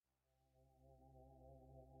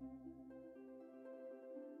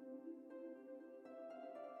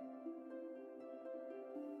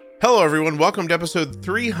Hello, everyone. Welcome to episode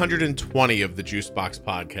 320 of the Juicebox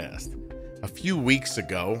Podcast. A few weeks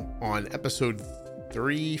ago, on episode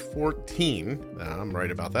 314, I'm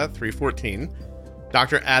right about that, 314,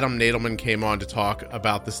 Dr. Adam Nadelman came on to talk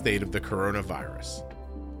about the state of the coronavirus.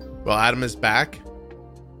 Well, Adam is back,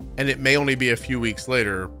 and it may only be a few weeks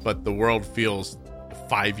later, but the world feels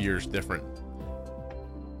 5 years different.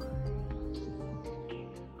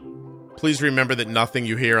 Please remember that nothing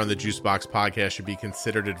you hear on the Juicebox Podcast should be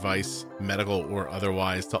considered advice, medical or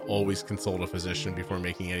otherwise, to always consult a physician before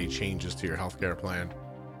making any changes to your healthcare plan.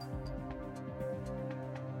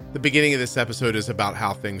 The beginning of this episode is about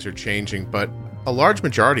how things are changing, but a large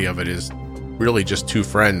majority of it is really just two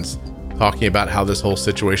friends talking about how this whole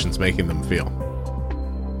situation's making them feel.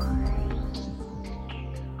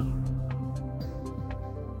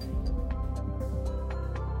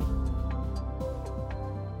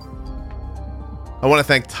 I want to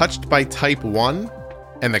thank Touched by Type 1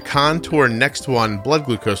 and the Contour Next One blood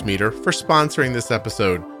glucose meter for sponsoring this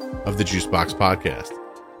episode of the Juicebox Podcast.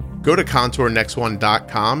 Go to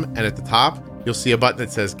contournextone.com, and at the top, you'll see a button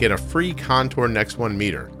that says Get a Free Contour Next One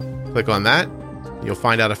meter. Click on that, and you'll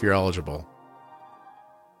find out if you're eligible.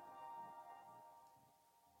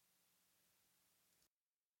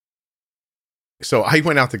 So I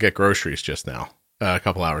went out to get groceries just now, a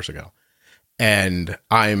couple hours ago. And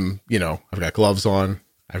I'm, I've got gloves on.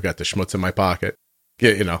 I've got the schmutz in my pocket. I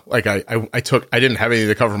didn't have anything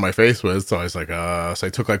to cover my face with. So I was like, so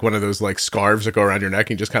I took like one of those like scarves that go around your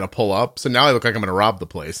neck and just kind of pull up. So now I look like I'm going to rob the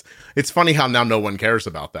place. It's funny how now no one cares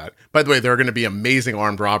about that. By the way, there are going to be amazing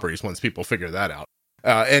armed robberies once people figure that out.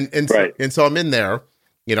 So I'm in there,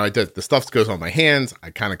 I did the stuff goes on my hands.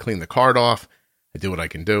 I kind of clean the card off. I do what I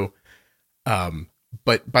can do.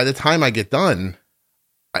 But by the time I get done,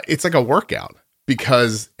 it's like a workout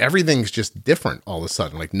because everything's just different all of a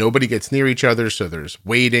sudden. Like nobody gets near each other. So there's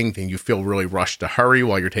waiting. Then you feel really rushed to hurry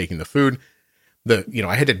while you're taking the food.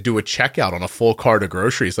 I had to do a checkout on a full cart of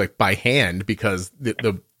groceries, like by hand, because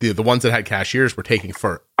the ones that had cashiers were taking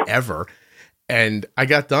forever. And I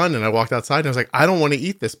got done and I walked outside and I was like, I don't want to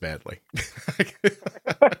eat this badly.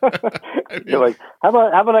 You're like, how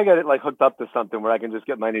about I get it like hooked up to something where I can just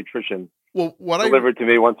get my nutrition delivered to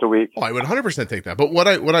me once a week? I would 100% take that. But what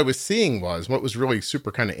I was seeing was what was really super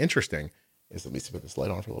kind of interesting is, let me put this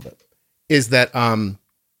light on for a little bit, is that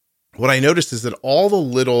what I noticed is that all the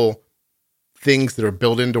little things that are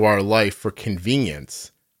built into our life for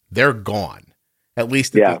convenience, they're gone, at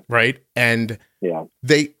least, right? And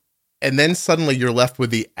and then suddenly you're left with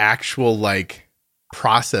the actual like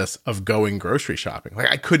process of going grocery shopping. Like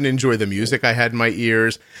I couldn't enjoy the music I had in my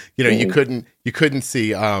ears. You couldn't see,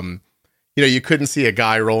 you couldn't see a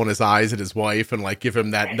guy rolling his eyes at his wife and like give him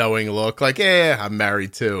that knowing look like, I'm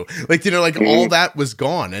married too. Like, all that was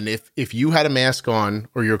gone. And if you had a mask on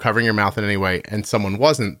or you're covering your mouth in any way and someone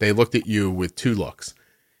wasn't, they looked at you with two looks.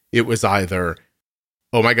 It was either,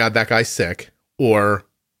 oh my God, that guy's sick, or,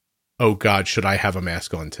 oh God, should I have a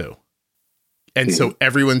mask on too? And so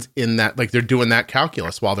everyone's in that, like they're doing that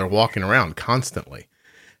calculus while they're walking around constantly.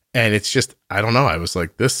 And it's just, I don't know. I was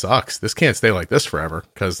like, this sucks. This can't stay like this forever.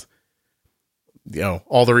 Cause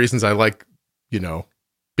all the reasons I like,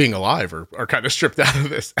 being alive are kind of stripped out of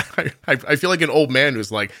this. I feel like an old man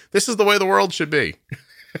who's like, this is the way the world should be.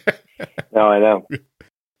 No, I know.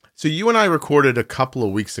 So you and I recorded a couple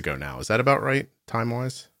of weeks ago now. Is that about right? Time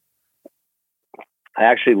wise? I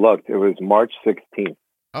actually looked, it was March 16th.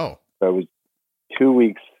 Oh, so it was 2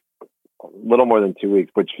 weeks, a little more than 2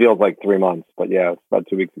 weeks, which feels like 3 months. But yeah, it's about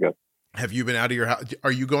 2 weeks ago. Have you been out of your house?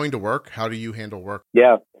 Are you going to work? How do you handle work?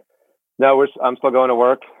 Yeah. No, I'm still going to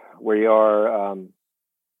work. We are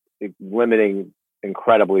limiting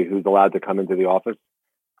incredibly who's allowed to come into the office.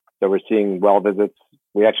 So we're seeing well visits.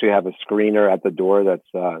 We actually have a screener at the door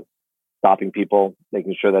that's stopping people,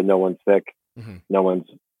 making sure that no one's sick. Mm-hmm. No one's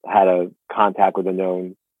had a contact with a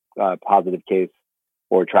known positive case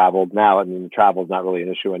or traveled. Now, I mean, travel is not really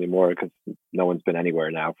an issue anymore because no one's been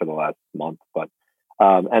anywhere now for the last month. But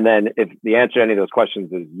and then if the answer to any of those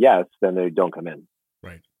questions is yes, then they don't come in.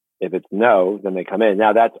 Right. If it's no, then they come in.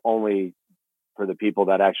 Now, that's only for the people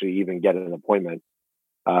that actually even get an appointment.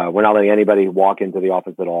 We're not letting anybody walk into the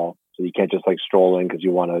office at all. So you can't just like stroll in because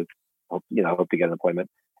you want to, hope to get an appointment.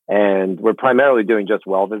 And we're primarily doing just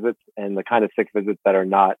well visits and the kind of sick visits that are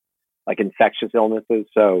not like infectious illnesses.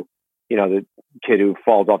 So, the kid who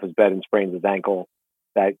falls off his bed and sprains his ankle,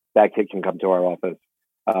 that kid can come to our office.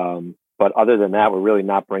 But other than that, we're really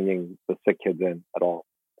not bringing the sick kids in at all.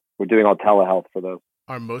 We're doing all telehealth for those.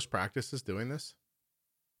 Are most practices doing this?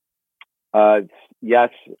 Yes,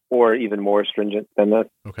 or even more stringent than this.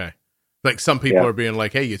 Okay. Like some people are being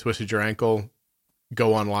like, hey, you twisted your ankle.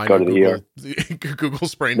 go online go and to the ER. Google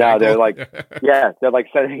sprained No, ankle. they're like, yeah, they're like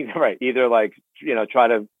setting, right. Either like, try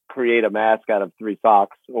to create a mask out of 3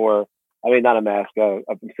 socks, or, I mean, not a mask. I'm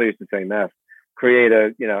so used to saying mask. Create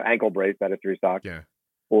a, ankle brace out of 3 socks, Yeah.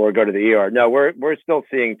 or go to the ER. No, we're still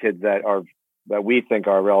seeing kids that we think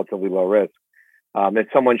are relatively low risk. If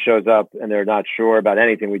someone shows up and they're not sure about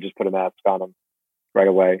anything, we just put a mask on them right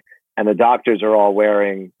away. And the doctors are all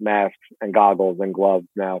wearing masks and goggles and gloves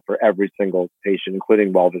now for every single patient,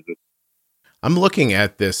 including well visits. I'm looking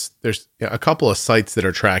at this. There's a couple of sites that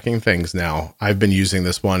are tracking things now. I've been using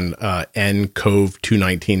this one,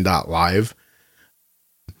 ncov219.live,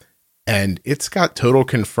 and it's got total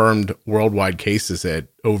confirmed worldwide cases at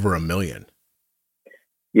over 1 million.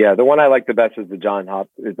 Yeah, the one I like the best is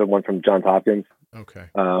the one from Johns Hopkins. Okay.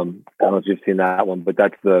 I don't know if you've seen that one, but they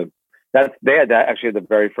had that actually the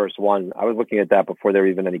very first one. I was looking at that before there were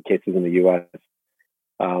even any cases in the U.S.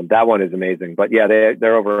 That one is amazing, but yeah,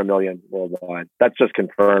 they're over 1 million worldwide. That's just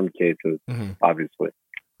confirmed cases, obviously.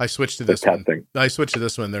 I switched to this testing. I switched to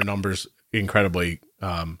this one. Their numbers incredibly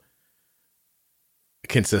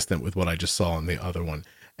consistent with what I just saw in the other one,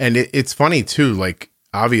 and it's funny too. Like,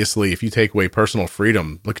 obviously, if you take away personal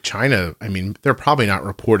freedom, look, China. I mean, they're probably not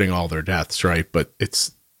reporting all their deaths, right? But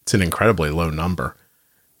it's an incredibly low number.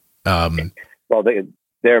 Well, the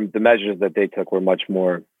measures that they took were much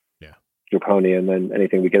more draconian than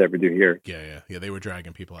anything we could ever do here. Yeah. They were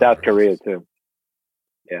dragging people out. South Korea too.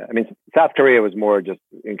 Yeah, I mean, South Korea was more just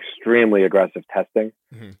extremely aggressive testing,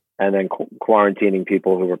 and then quarantining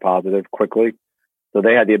people who were positive quickly. So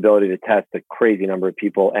they had the ability to test a crazy number of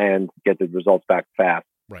people and get the results back fast.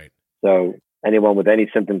 Right. So anyone with any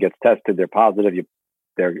symptom gets tested, they're positive,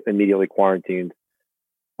 they're immediately quarantined.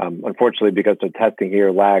 Unfortunately, because the testing here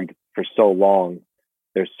lagged for so long,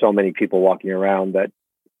 there's so many people walking around that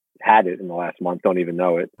had it in the last month, don't even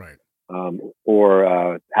know it, right?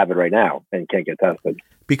 Or have it right now and can't get tested.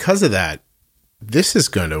 Because of that, this is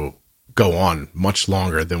going to go on much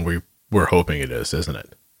longer than we're hoping it is, isn't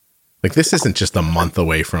it? Like, this isn't just a month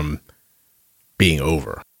away from being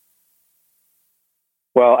over.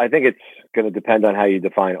 Well, I think it's going to depend on how you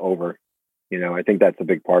define over. I think that's a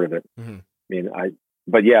big part of it. I mean,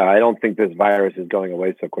 I don't think this virus is going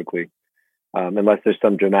away so quickly, unless there's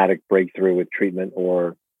some dramatic breakthrough with treatment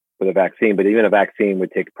or with a vaccine. But even a vaccine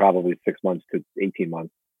would take probably 6 months to 18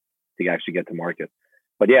 months to actually get to market.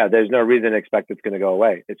 But yeah, there's no reason to expect it's going to go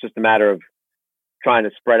away. It's just a matter of trying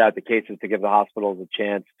to spread out the cases to give the hospitals a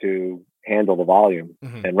chance to handle the volume.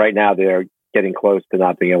 And right now they're getting close to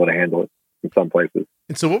not being able to handle it in some places.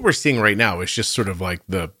 And so what we're seeing right now is just sort of like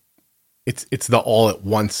it's the all at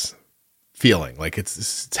once feeling. Like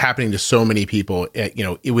it's happening to so many people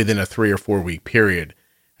within a 3 or 4 week period.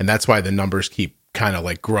 And that's why the numbers keep kind of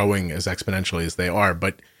like growing as exponentially as they are.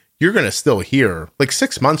 But you're going to still hear, like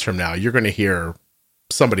 6 months from now, you're going to hear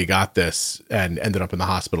somebody got this and ended up in the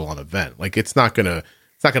hospital on a vent. Like, it's not going to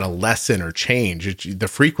lessen or change. The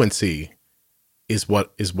frequency is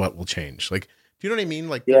what will change. Like, do you know what I mean?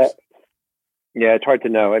 Like, yeah, it's hard to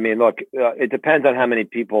know. I mean, look, it depends on how many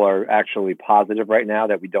people are actually positive right now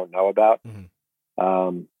that we don't know about.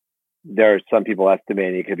 There are some people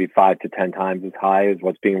estimating it could be 5 to 10 times as high as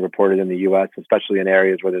what's being reported in the U.S., especially in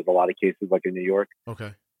areas where there's a lot of cases, like in New York.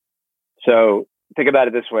 Okay. So think about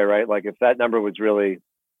it this way, right? Like, if that number was really,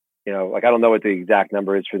 like, I don't know what the exact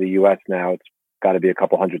number is for the U.S. now. It's got to be a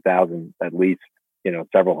couple 100,000 at least,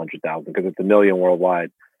 several 100,000, because it's 1 million worldwide.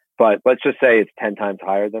 But let's just say it's 10 times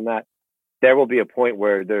higher than that. There will be a point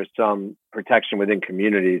where there's some protection within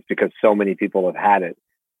communities because so many people have had it,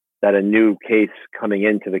 that a new case coming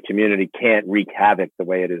into the community can't wreak havoc the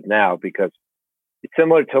way it is now, because it's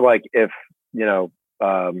similar to like if,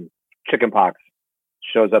 chickenpox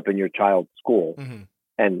shows up in your child's school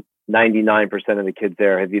and 99% of the kids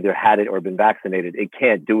there have either had it or been vaccinated, it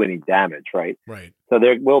can't do any damage, right? Right. So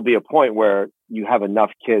there will be a point where you have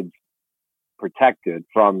enough kids protected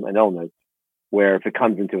from an illness where if it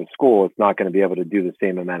comes into a school, it's not going to be able to do the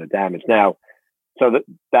same amount of damage. Now, so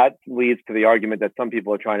that leads to the argument that some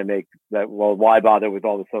people are trying to make that, well, why bother with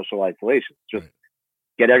all the social isolation? Just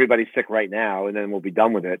get everybody sick right now and then we'll be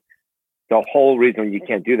done with it. The whole reason you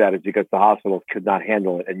can't do that is because the hospitals could not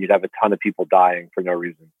handle it and you'd have a ton of people dying for no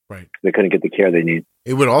reason. Right. They couldn't get the care they need.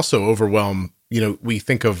 It would also overwhelm, we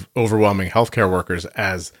think of overwhelming healthcare workers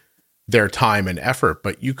as their time and effort,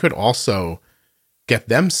 but you could also get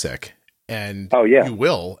them sick and you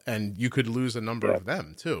will, and you could lose a number of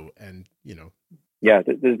them too. And, yeah,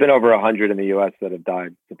 there's been over 100 in the U.S. that have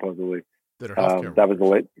died, supposedly. That are healthcare that was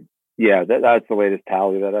that's the latest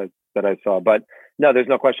tally that I saw. But no, there's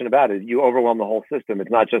no question about it. You overwhelm the whole system.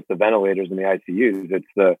 It's not just the ventilators and the ICUs. It's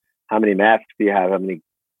the How many masks do you have? How many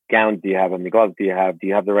gowns do you have? How many gloves do you have? Do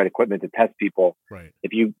you have the right equipment to test people? Right.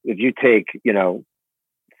 If you take,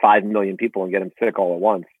 5 million people and get them sick all at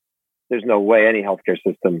once, there's no way any healthcare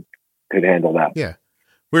system could handle that. Yeah.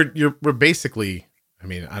 We're basically, I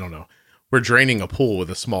mean, I don't know. We're draining a pool with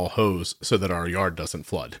a small hose so that our yard doesn't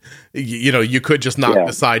flood. You could just knock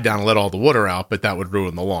the side down and let all the water out, but that would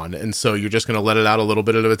ruin the lawn. And so you're just going to let it out a little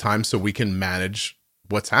bit at a time so we can manage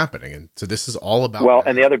what's happening. And so this is all about. Well,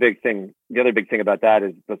 and the other big thing about that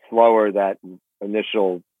is the slower that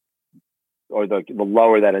initial, or the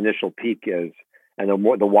lower that initial peak is, and the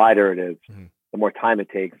wider it is, the more time it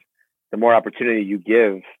takes, the more opportunity you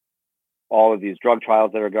give all of these drug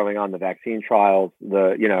trials that are going on, the vaccine trials,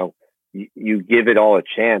 you give it all a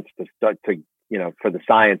chance to start to, for the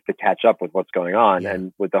science to catch up with what's going on. Yeah.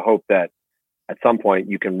 And with the hope that at some point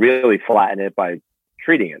you can really flatten it by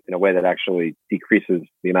treating it in a way that actually decreases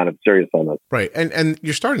the amount of serious illness. Right. And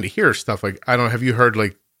you're starting to hear stuff like, I don't know, have you heard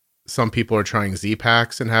like some people are trying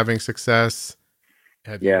Z-Paks and having success?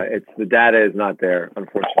 The data is not there,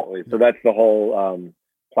 unfortunately. So that's the whole,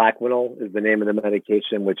 Plaquenil is the name of the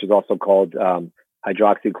medication, which is also called,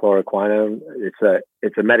 hydroxychloroquine.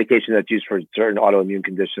 It's a medication that's used for certain autoimmune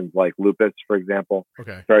conditions like lupus, for example.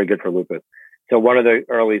 Okay. It's very good for lupus. So one of the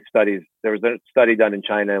early studies, there was a study done in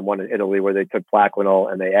China and one in Italy where they took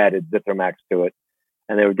Plaquenil and they added Zithromax to it.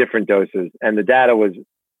 And there were different doses. And the data was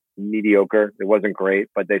mediocre. It wasn't great,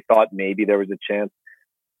 but they thought maybe there was a chance.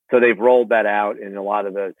 So they've rolled that out in a lot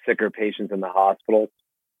of the sicker patients in the hospitals.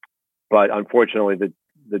 But unfortunately,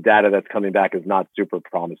 the data that's coming back is not super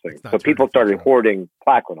promising. So people started hoarding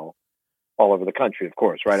Plaquenil all over the country, of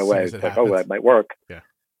course, right away. It's like, that might work. Yeah.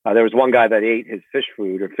 There was one guy that ate his fish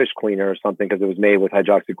food or fish cleaner or something because it was made with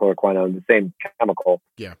hydroxychloroquine, the same chemical.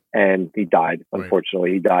 Yeah. And he died.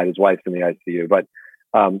 Unfortunately, He died. His wife's in the ICU. But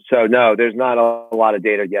so no, there's not a lot of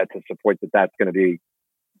data yet to support that that's going to be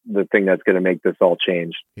the thing that's going to make this all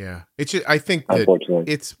change. Yeah. It's just, I think that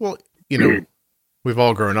unfortunately it's, we've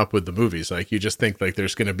all grown up with the movies. Like you just think like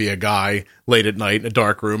there's going to be a guy late at night in a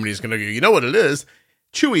dark room and he's going to go, you know what it is?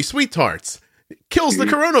 Chewy sweet tarts. It kills the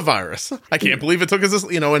coronavirus. I can't believe it took us this,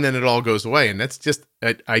 and then it all goes away. And that's just,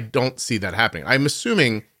 I don't see that happening. I'm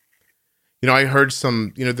assuming, I heard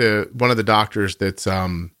some, one of the doctors that's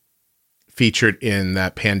featured in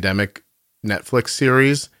that pandemic Netflix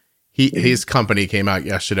series, his company came out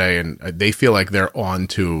yesterday and they feel like they're on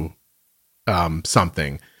to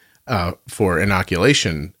something for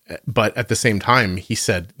inoculation. But at the same time, he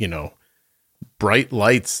said, bright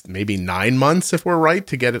lights, maybe 9 months if we're right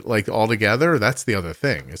to get it like all together. That's the other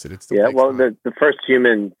thing, is it? The first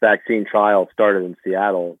human vaccine trial started in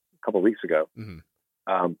Seattle a couple of weeks ago.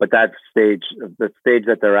 Mm-hmm. But the stage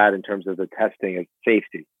that they're at in terms of the testing is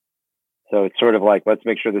safety. So it's sort of like, let's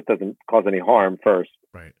make sure this doesn't cause any harm first.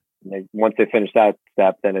 Right. And once they finish that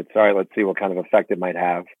step, then it's all right, let's see what kind of effect it might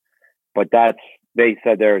have. But they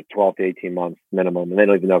said they're 12 to 18 months minimum, and they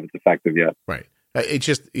don't even know if it's effective yet. Right. It's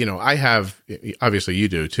just, I have, obviously you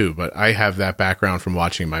do too, but I have that background from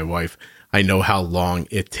watching my wife. I know how long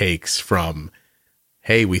it takes from,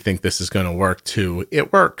 hey, we think this is going to work to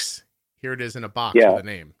it works. Here it is in a box with a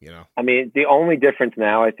name, I mean, the only difference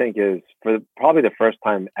now, I think, is for probably the first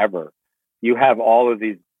time ever, you have all of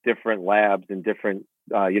these different labs and different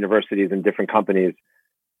universities and different companies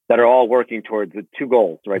that are all working towards the two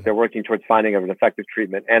goals, right? Mm-hmm. They're working towards finding an effective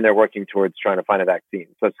treatment and they're working towards trying to find a vaccine.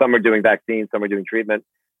 So some are doing vaccines, some are doing treatment.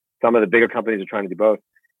 Some of the bigger companies are trying to do both.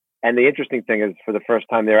 And the interesting thing is for the first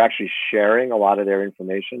time, they're actually sharing a lot of their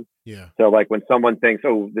information. Yeah. So like when someone thinks,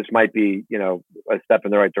 oh, this might be, a step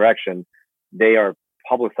in the right direction, they are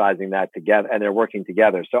publicizing that together and they're working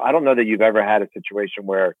together. So I don't know that you've ever had a situation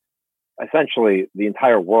where essentially the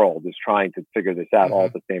entire world is trying to figure this out all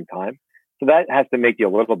at the same time. So that has to make you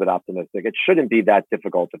a little bit optimistic. It shouldn't be that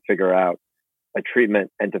difficult to figure out a treatment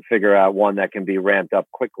and to figure out one that can be ramped up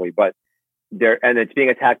quickly. But it's being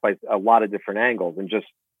attacked by a lot of different angles. And just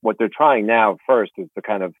what they're trying now first is the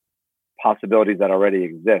kind of possibilities that already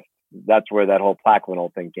exist. That's where that whole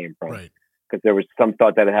Plaquenil thing came from. Right. Because there was some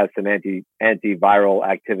thought that it has some antiviral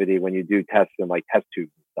activity when you do tests in like test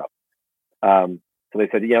tubes and stuff. So they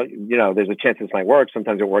said, there's a chance this might work.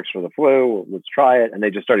 Sometimes it works for the flu. Let's try it. And they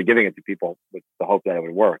just started giving it to people with the hope that it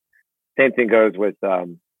would work. Same thing goes with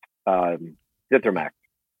Zithromax. Right.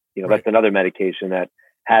 That's another medication that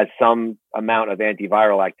has some amount of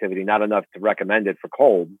antiviral activity, not enough to recommend it for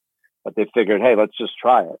cold, but they figured, hey, let's just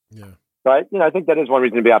try it. Yeah. So I think that is one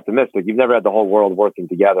reason to be optimistic. You've never had the whole world working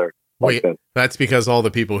together. That's because all the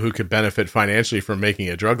people who could benefit financially from making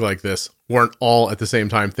a drug like this weren't all at the same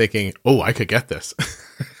time thinking, oh, I could get this.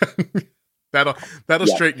 that'll Yeah.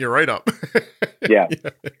 straighten you right up. Yeah.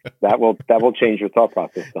 That will change your thought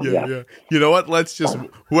process. So, Yeah, yeah. You know what? Let's just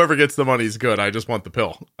whoever gets the money is good. I just want the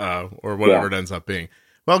pill, or whatever it ends up being.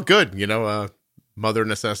 Well, good. Mother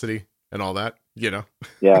necessity and all that. Yeah.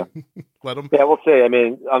 Let them. Yeah, we'll see. I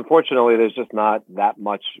mean, unfortunately, there's just not that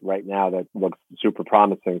much right now that looks super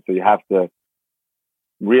promising. So you have to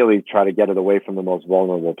really try to get it away from the most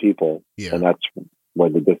vulnerable people, and that's where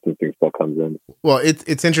the distancing still comes in. Well,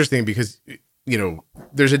 it's interesting because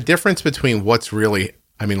there's a difference between what's really.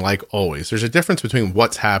 I mean, like always, there's a difference between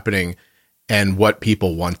what's happening and what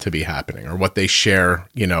people want to be happening, or what they share,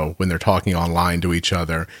 when they're talking online to each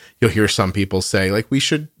other. You'll hear some people say, like, we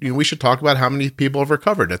should talk about how many people have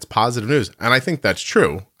recovered. That's positive news. And I think that's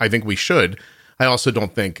true. I think we should. I also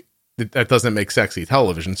don't think that doesn't make sexy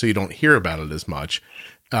television, so you don't hear about it as much.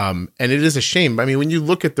 And it is a shame. I mean, when you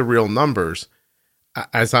look at the real numbers,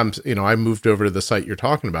 as I moved over to the site you're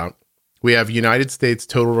talking about, we have United States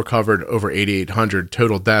total recovered over 8,800,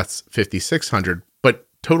 total deaths 5,600, but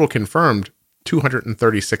total confirmed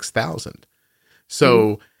 236,000.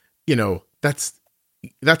 So, that's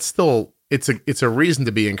still, it's a reason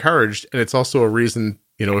to be encouraged. And it's also a reason,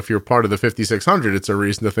 if you're part of the 5,600, it's a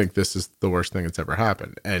reason to think this is the worst thing that's ever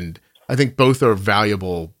happened. And I think both are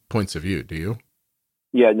valuable points of view. Do you?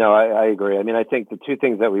 Yeah, no, I agree. I mean, I think the two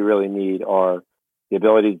things that we really need are the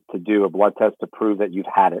ability to do a blood test to prove that you've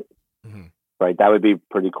had it. Mm-hmm. Right. That would be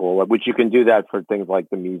pretty cool, which you can do that for things like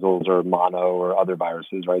the measles or mono or other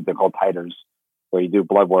viruses, right? They're called titers, where you do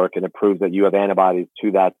blood work and it proves that you have antibodies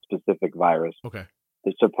to that specific virus. Okay.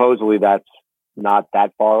 So supposedly that's not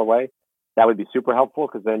that far away. That would be super helpful,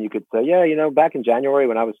 because then you could say, yeah, back in January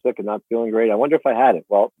when I was sick and not feeling great, I wonder if I had it.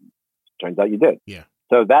 Well, turns out you did. Yeah.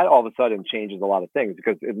 So that all of a sudden changes a lot of things,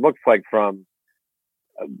 because it looks like from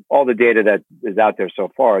all the data that is out there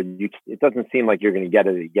so far, it doesn't seem like you're going to get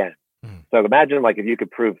it again. So imagine, like, if you could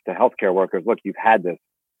prove to healthcare workers, look, you've had this,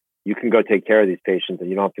 you can go take care of these patients and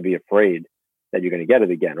you don't have to be afraid that you're going to get it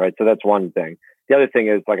again, right? So that's one thing. The other thing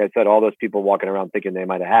is, like I said, all those people walking around thinking they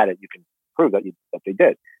might have had it, you can prove that they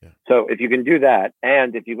did. Yeah. So if you can do that,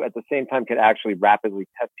 and if you at the same time can actually rapidly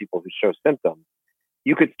test people who show symptoms,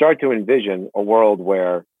 you could start to envision a world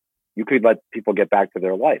where you could let people get back to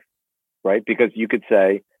their life, right? Because you could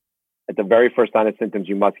say, at the very first sign of symptoms,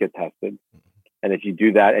 you must get tested. And if you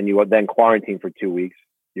do that and you then quarantine for 2 weeks,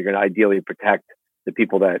 you're going to ideally protect the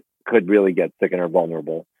people that could really get sick and are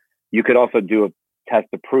vulnerable. You could also do a test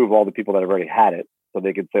to prove all the people that have already had it. So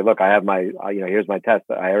they could say, look, I have my, here's my test.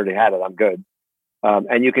 I already had it. I'm good.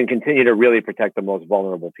 And you can continue to really protect the most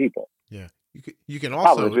vulnerable people. Yeah. You can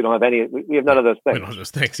also, we don't have any, we have none of those things. We don't have those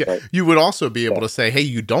things. Yeah. Right. You would also be able to say, hey,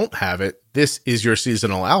 you don't have it. This is your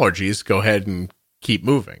seasonal allergies. Go ahead and keep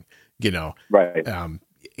moving, Right.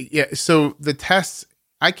 Yeah. So the tests,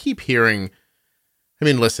 I keep hearing, I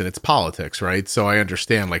mean, listen, it's politics, right? So I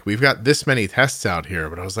understand, like, we've got this many tests out here,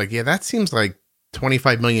 but I was like, yeah, that seems like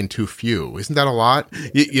 25 million too few. Isn't that a lot? I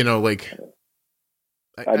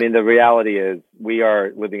mean, the reality is we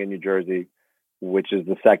are living in New Jersey, which is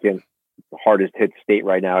the second hardest hit state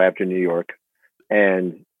right now after New York.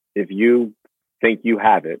 And if you think you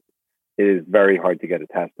have it, it is very hard to get a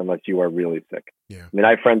test unless you are really sick. Yeah. I mean,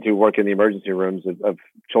 I have friends who work in the emergency rooms of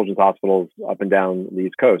children's hospitals up and down the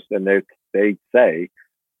East Coast, and they say,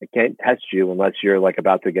 I can't test you unless you're like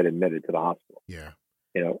about to get admitted to the hospital. Yeah.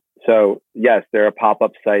 So yes, there are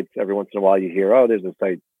pop-up sites. Every once in a while you hear, oh, there's a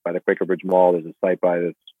site by the Quaker Bridge Mall. There's a site by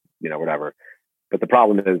this, whatever. But the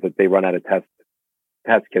problem is that they run out of test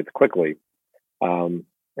kits quickly. And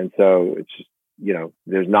so it's just,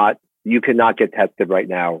 you cannot get tested right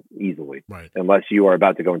now easily, right, unless you are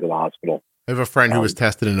about to go into the hospital. I have a friend who was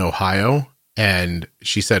tested in Ohio, and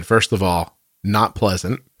she said, first of all, not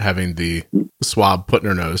pleasant having the swab put in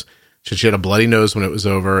her nose. She had a bloody nose when it was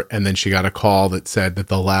over, and then she got a call that said that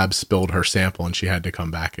the lab spilled her sample and she had to come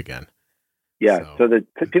back again. Yeah, so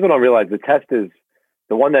people don't realize the test is,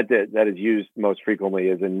 the one that is used most frequently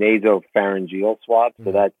is a nasopharyngeal swab.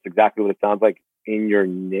 So that's exactly what it sounds like, in your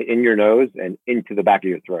nose and into the back of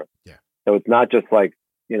your throat. Yeah. So it's not just like,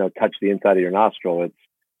 touch the inside of your nostril. It's,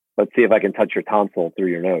 let's see if I can touch your tonsil through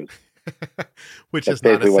your nose. Which is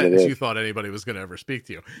not a sentence you thought anybody was going to ever speak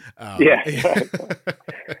to you. Yeah.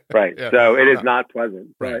 Right. Yeah. So it is not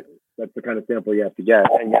pleasant. Right. But that's the kind of sample you have to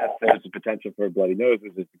get. And yes, there's a potential for a bloody nose.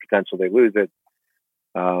 There's a potential they lose it.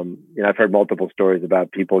 I've heard multiple stories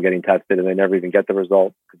about people getting tested and they never even get the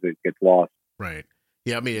result because it gets lost. Right.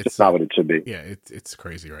 Yeah. I mean, it's not what it should be. Yeah. It's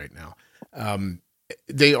crazy right now.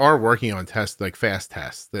 They are working on tests, like fast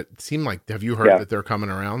tests that seem like, have you heard that they're coming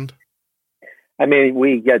around? I mean,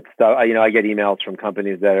 we get stuff, I get emails from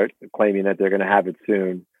companies that are claiming that they're going to have it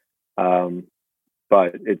soon.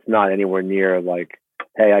 But it's not anywhere near like,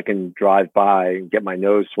 hey, I can drive by and get my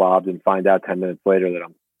nose swabbed and find out 10 minutes later that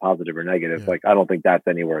I'm positive or negative. Like, I don't think that's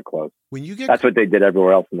anywhere close. That's what they did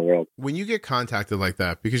everywhere else in the world. When you get contacted like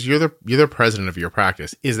that, because you're the president of your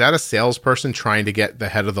practice, is that a salesperson trying to get the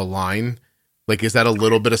head of the line? Like, is that a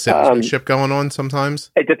little bit of salesmanship going on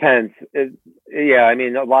sometimes? It depends. Yeah, I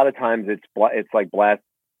mean, a lot of times it's like blast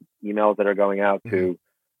emails that are going out to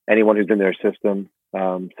anyone who's in their system.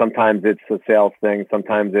 Sometimes it's a sales thing.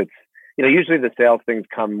 Sometimes it's, usually the sales things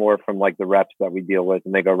come more from like the reps that we deal with,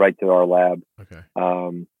 and they go right to our lab. Okay.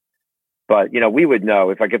 But we would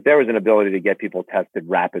know if there was an ability to get people tested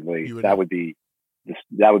rapidly, that would be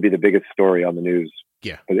the biggest story on the news.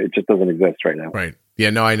 Yeah. But it just doesn't exist right now. Right. Yeah,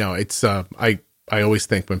 no, I know. It's, I always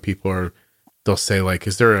think when people they'll say like,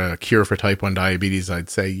 is there a cure for type 1 diabetes? I'd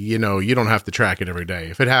say, you don't have to track it every day.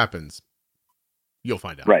 If it happens, you'll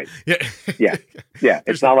find out. Right. Yeah.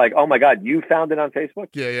 It's not like, oh my God, you found it on Facebook?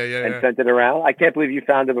 Yeah. And sent it around? I can't believe you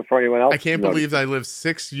found it before anyone else. I can't believe I lived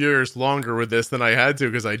 6 years longer with this than I had to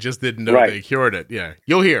because I just didn't know they cured it. Yeah.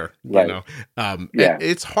 You'll hear,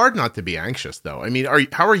 It's hard not to be anxious though. I mean,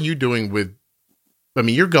 how are you doing with,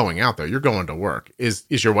 you're going out there, you're going to work. Is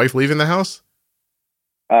your wife leaving the house?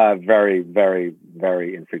 Very, very,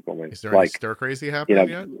 very infrequently. Is there any stir crazy happening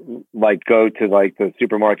yet? Like go to like the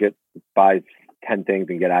supermarket, buy 10 things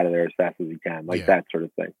and get out of there as fast as you can, that sort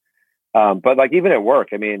of thing. But like even at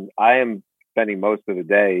work, I am spending most of the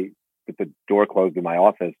day with the door closed in my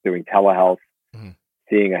office doing telehealth,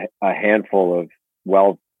 seeing a handful of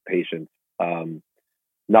well patients.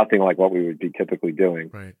 Nothing like what we would be typically doing.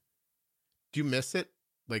 Right. Do you miss it?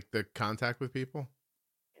 Like the contact with people?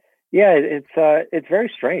 Yeah, it's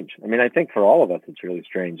very strange. I think for all of us, it's really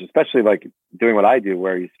strange, especially like doing what I do,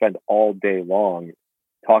 where you spend all day long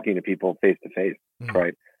talking to people face to face,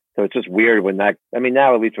 right? So it's just weird when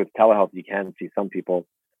now at least with telehealth, you can see some people,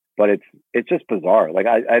 but it's just bizarre. Like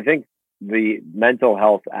I think the mental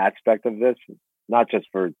health aspect of this, not just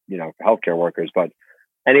for, healthcare workers, but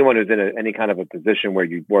anyone who's in any kind of a position where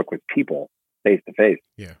you work with people face to face.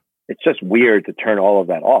 Yeah. It's just weird to turn all of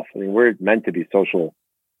that off. We're meant to be social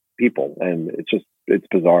people, and it's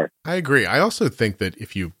bizarre. I agree. I also think that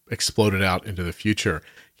if you explode it out into the future,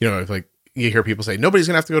 like you hear people say nobody's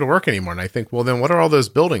gonna have to go to work anymore, and I think, well, then what are all those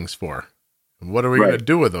buildings for? What are we gonna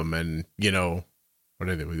do with them? And what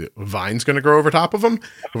are they? Vines gonna grow over top of them?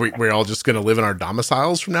 We're all just gonna live in our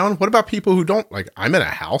domiciles from now on. What about people who don't? Like, I'm in a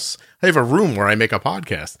house. I have a room where I make a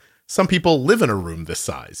podcast. Some people live in a room this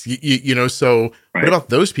size, so what about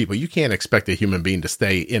those people? You can't expect a human being to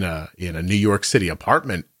stay in a New York City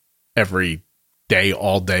apartment every day,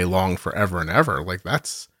 all day long, forever and ever. Like,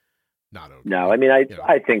 that's not okay. No,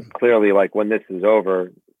 I think clearly, like, when this is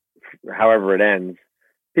over, however it ends,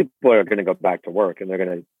 people are going to go back to work, and they're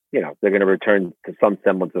going to return to some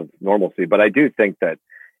semblance of normalcy. But I do think that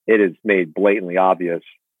it is made blatantly obvious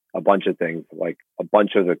a bunch of things, like a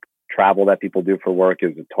bunch of the travel that people do for work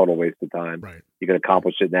is a total waste of time. Right. You can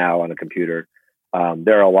accomplish it now on a computer.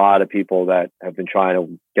 There are a lot of people that have been trying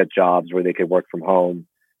to get jobs where they could work from home,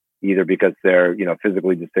 either because they're,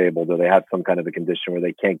 physically disabled or they have some kind of a condition where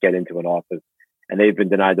they can't get into an office, and they've been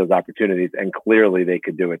denied those opportunities, and clearly they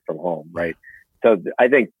could do it from home. Right. So I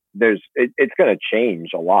think it's going to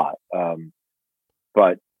change a lot.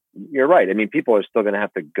 But you're right. People are still going to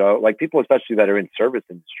have to go, like people, especially that are in service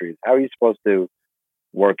industries. How are you supposed to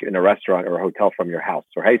work in a restaurant or a hotel from your house?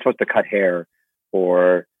 Or how are you supposed to cut hair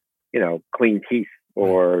or, clean teeth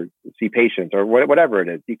or see patients or whatever it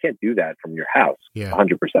is? You can't do that from your house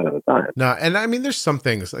 100% of the time. No, and there's some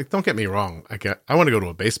things, like, don't get me wrong. I want to go to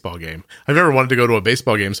a baseball game. I've never wanted to go to a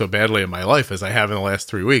baseball game so badly in my life as I have in the last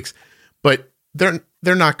 3 weeks. But they're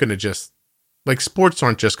not going to just, like, sports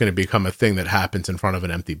aren't just going to become a thing that happens in front of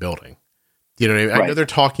an empty building. You know what I mean? Right. I know they're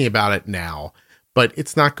talking about it now, but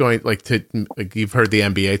it's not going like you've heard the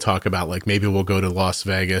NBA talk about, like, maybe we'll go to Las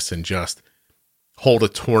Vegas and just hold a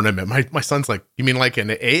tournament. My son's like, you mean like an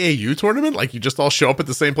AAU tournament? Like, you just all show up at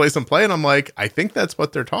the same place and play? And I'm like, I think that's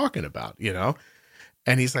what they're talking about,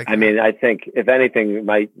 And he's like, I think if anything, it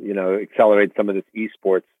might, accelerate some of this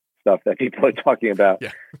esports stuff that people are talking about.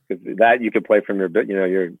 Yeah. Because that you could play from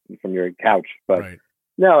from your couch. But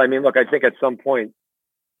no, look, I think at some point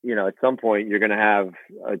you're going to have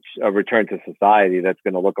a return to society that's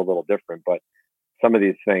going to look a little different. But some of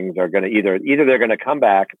these things are going to either they're going to come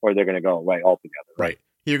back or they're going to go away altogether. Right.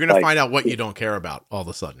 You're going to find out what you don't care about all of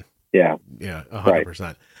a sudden. Yeah. Yeah.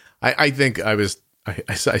 100%. I think I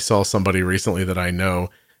saw somebody recently that I know,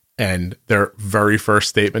 and their very first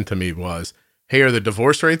statement to me was, "Hey, are the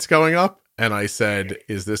divorce rates going up?" And I said,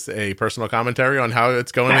 is this a personal commentary on how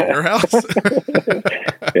it's going at your house?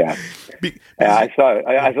 Yeah. Yeah,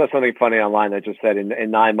 I saw something funny online that just said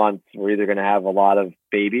in 9 months, we're either going to have a lot of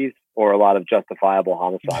babies or a lot of justifiable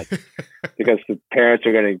homicides because the parents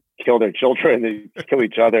are going to kill their children and kill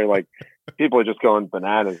each other. Like, people are just going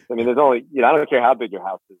bananas. I mean, there's only, I don't care how big your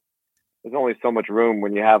house is. There's only so much room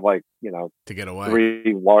when you have, like, to get away.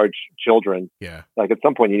 3 large children. Yeah. Like, at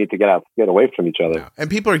some point you need to get away from each other. Yeah. And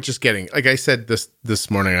people are just getting, like I said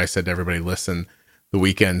this morning, I said to everybody, listen, the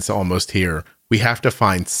weekend's almost here. We have to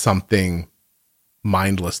find something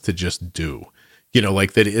mindless to just do,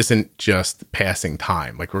 like that isn't just passing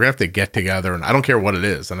time. Like, we're gonna have to get together, and I don't care what it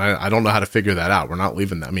is. And I don't know how to figure that out. We're not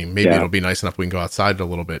leaving that. I mean, maybe it'll be nice enough we can go outside a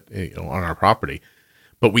little bit, on our property.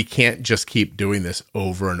 But we can't just keep doing this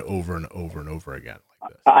over and over and over and over again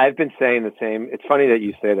like this. I've been saying the same. It's funny that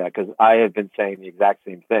you say that because I have been saying the exact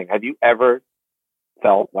same thing. Have you ever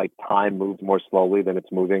felt like time moves more slowly than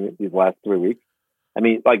it's moving these last 3 weeks? I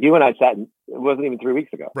mean, like, you and I sat, it wasn't even 3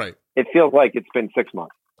 weeks ago. Right. It feels like it's been 6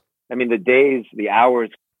 months. I mean, the days, the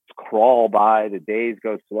hours crawl by, the days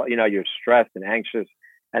go slow. You're stressed and anxious.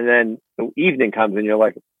 And then the evening comes and you're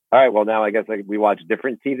like, all right, well, now I guess we watch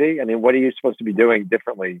different TV. I mean, what are you supposed to be doing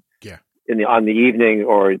differently on the evening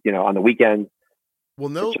or, on the weekend?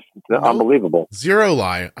 Well, it's unbelievable. Zero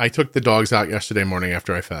lie. I took the dogs out yesterday morning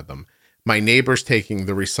after I fed them. My neighbor's taking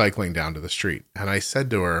the recycling down to the street. And I said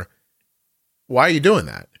to her, why are you doing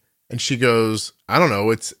that? And she goes, I don't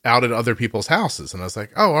know. It's out at other people's houses. And I was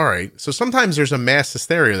like, oh, all right. So sometimes there's a mass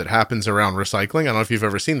hysteria that happens around recycling. I don't know if you've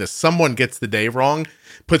ever seen this. Someone gets the day wrong,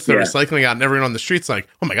 puts the recycling out, and everyone on the street's like,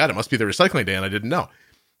 oh my God, it must be the recycling day. And I didn't know.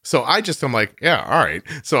 So I'm like, yeah, all right.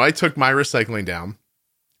 So I took my recycling down.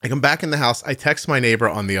 I come back in the house. I text my neighbor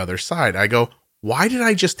on the other side. I go, why did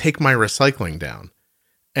I just take my recycling down?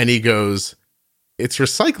 And he goes, it's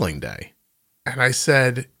recycling day. And I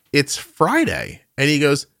said, it's Friday. And he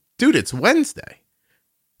goes, dude, it's Wednesday.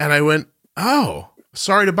 And I went, oh,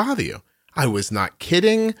 sorry to bother you. I was not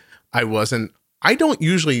kidding. I don't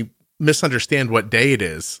usually misunderstand what day it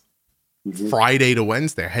is. Friday to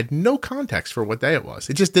Wednesday. I had no context for what day it was.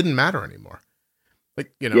 It just didn't matter anymore.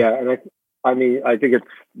 Like, Yeah. And I think it's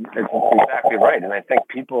exactly right. And I think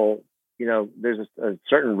people, there's a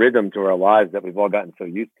certain rhythm to our lives that we've all gotten so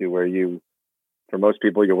used to where for most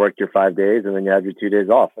people, you work your 5 days and then you have your 2 days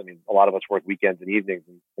off. I mean, a lot of us work weekends and evenings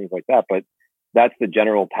and things like that, but that's the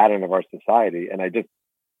general pattern of our society. And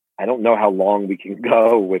I don't know how long we can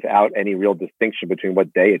go without any real distinction between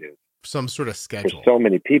what day it is. Some sort of schedule. For so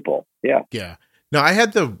many people. Yeah. Yeah. No, I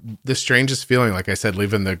had the strangest feeling, like I said,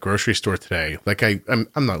 leaving the grocery store today. Like I'm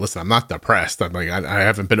not depressed. I'm like, I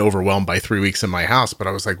haven't been overwhelmed by 3 weeks in my house, but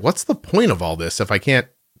I was like, what's the point of all this if I can't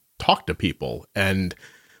talk to people? And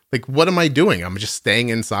like, what am I doing? I'm just staying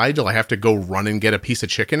inside till I have to go run and get a piece of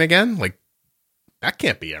chicken again. Like, that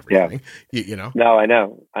can't be everything. Yeah. No, I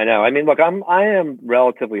know. I mean, look, I am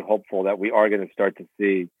relatively hopeful that we are going to start to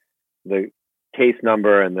see the case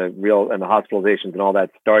number and the hospitalizations and all that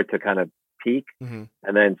start to kind of peak and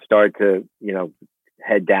then start to,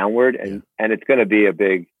 head downward. And it's going to be a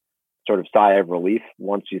big sort of sigh of relief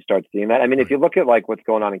once you start seeing that. I mean, if you look at like what's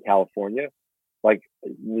going on in California, like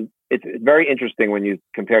it's very interesting when you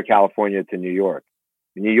compare California to New York.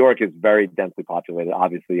 New York is very densely populated.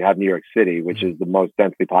 Obviously, you have New York City, which is the most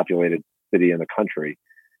densely populated city in the country.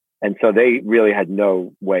 And so they really had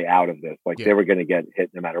no way out of this. Like they were going to get hit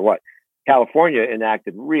no matter what. California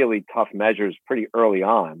enacted really tough measures pretty early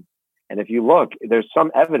on. And if you look, there's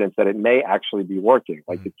some evidence that it may actually be working.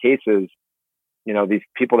 Like the cases, these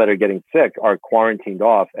people that are getting sick are quarantined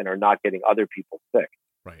off and are not getting other people sick.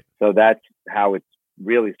 Right. So that's how it's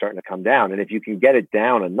really starting to come down. And if you can get it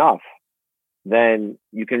down enough, then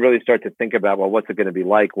you can really start to think about, well, what's it going to be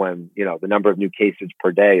like when, the number of new cases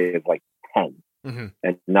per day is like 10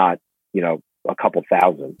 and not, a couple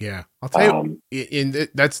thousand. Yeah. I'll tell you,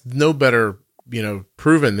 that's no better,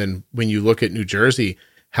 proven than when you look at New Jersey,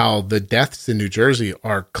 how the deaths in New Jersey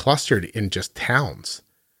are clustered in just towns.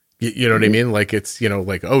 You know what I mean? Like it's,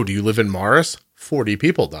 like, oh, do you live in Morris? 40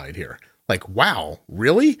 people died here. Like, wow,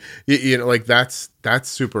 really? Like that's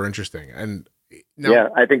super interesting. And now,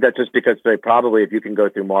 I think that's just because they probably, if you can go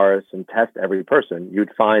through Morris and test every person,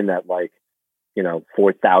 you'd find that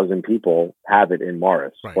 4,000 people have it in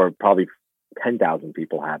Morris, or probably 10,000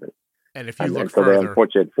 people have it. And if you look further,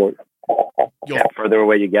 further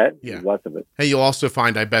away you get, less of it. And you'll also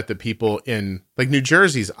find, I bet, that people in like New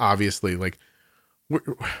Jersey's obviously like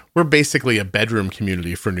we're basically a bedroom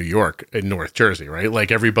community for New York and North Jersey, right?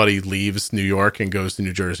 Like everybody leaves New York and goes to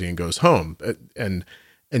New Jersey and goes home, and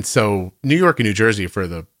so New York and New Jersey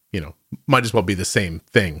might as well be the same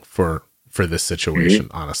thing for for this situation,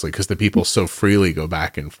 honestly, because the people so freely go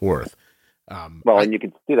back and forth. And you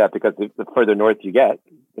can see that because the further north you get,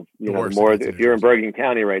 the more. If you're in Bergen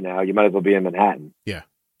County right now, you might as well be in Manhattan. Yeah,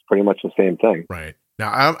 it's pretty much the same thing. Right.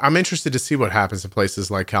 Now, I'm interested to see what happens in places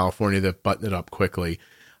like California that button it up quickly.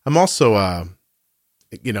 I'm also, I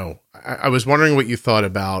was wondering what you thought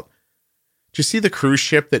about. Did you see the cruise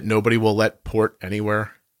ship that nobody will let port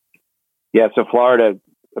anywhere? Yeah, so Florida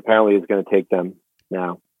apparently is going to take them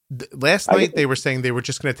now. Last night they were saying they were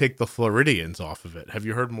just going to take the Floridians off of it. Have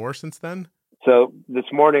you heard more since then? So this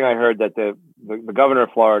morning I heard that the governor of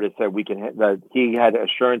Florida said that he had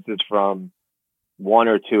assurances from one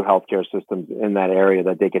or two healthcare systems in that area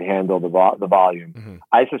that they could handle the volume. Mm-hmm.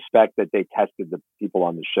 I suspect that they tested the people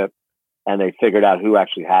on the ship and they figured out who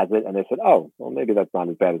actually has it. And they said, oh, well, maybe that's not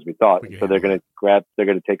as bad as we thought. So they're going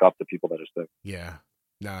to take off the people that are sick. Yeah.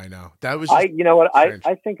 No, I know. That was, I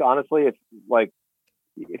think honestly,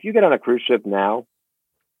 if you get on a cruise ship now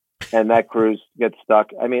and that cruise gets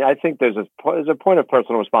stuck, I mean, I think there's a point of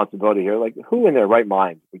personal responsibility here. Like, who in their right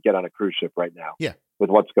mind would get on a cruise ship right now? Yeah. With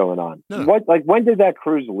what's going on. No. When did that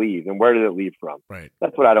cruise leave and where did it leave from? Right.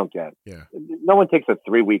 That's what I don't get. Yeah. No one takes a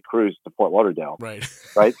 3-week cruise to Fort Lauderdale. Right.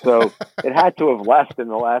 Right. So it had to have left in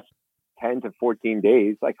the last 10 to 14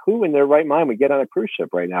 days. Like, who in their right mind would get on a cruise ship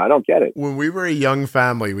right now? I don't get it. When we were a young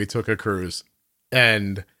family, we took a cruise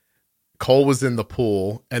and Cole was in the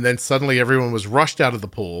pool and then suddenly everyone was rushed out of the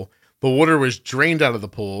pool. The water was drained out of the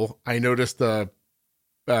pool. I noticed a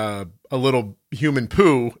little human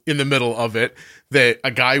poo in the middle of it that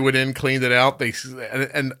a guy went in, cleaned it out.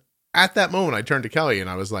 And at that moment I turned to Kelly and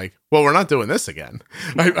I was like, well, we're not doing this again.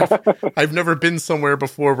 I've never been somewhere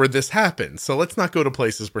before where this happens. So let's not go to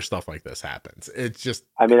places where stuff like this happens. It's just,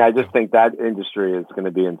 I just think that industry is going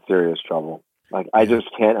to be in serious trouble. Like, I just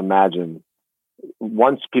can't imagine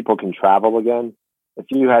once people can travel again, if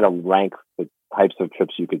you had to rank the types of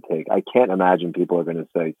trips you could take, I can't imagine people are going to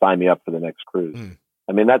say, sign me up for the next cruise.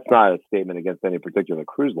 I mean, that's not a statement against any particular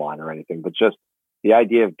cruise line or anything, but just the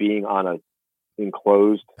idea of being on a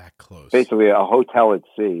enclosed, basically a hotel at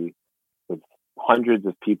sea with hundreds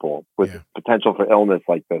of people with potential for illness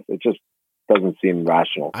like this, it just doesn't seem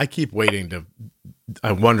rational. I keep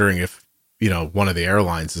I'm wondering if, one of the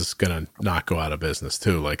airlines is going to not go out of business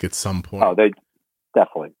too, like at some point. Oh, they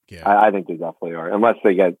definitely. Yeah. I think they definitely are, unless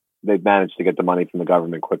they've managed to get the money from the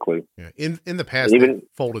government quickly. Yeah. In the past, they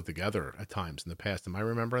folded together at times in the past. Am I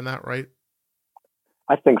remembering that right?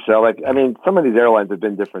 I think so. Some of these airlines have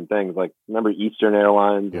been different things. Like, remember Eastern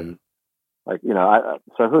Airlines and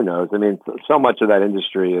so who knows? I mean, so much of that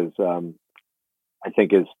industry is,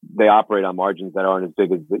 they operate on margins that aren't as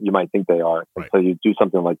big as you might think they are. Right. So you do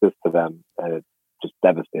something like this to them and it's just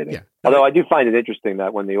devastating. Yeah. Although I do find it interesting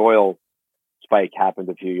that when the oil spike happened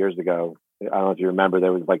a few years ago, I don't know if you remember,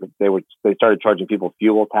 there was they started charging people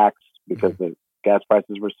fuel tax because the gas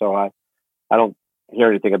prices were so high. I don't hear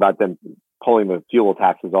anything about them pulling the fuel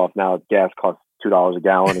taxes off now. Gas costs $2 a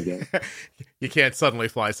gallon again. You can't suddenly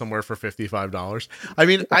fly somewhere for $55. I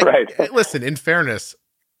mean, right. Listen, in fairness,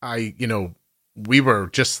 we were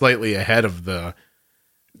just slightly ahead of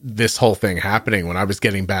this whole thing happening when I was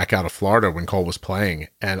getting back out of Florida when Cole was playing,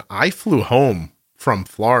 and I flew home from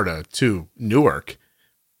Florida to Newark.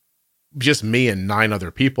 Just me and 9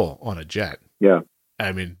 other people on a jet. Yeah.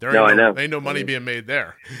 I mean, there ain't no money being made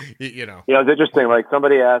there. It's interesting. Like,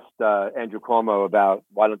 somebody asked Andrew Cuomo about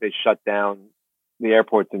why don't they shut down the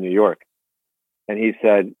airports in New York? And he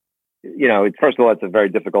said, first of all, it's a very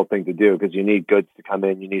difficult thing to do because you need goods to come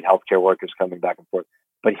in. You need healthcare workers coming back and forth.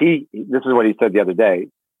 But this is what he said the other day.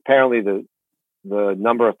 Apparently the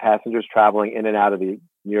number of passengers traveling in and out of the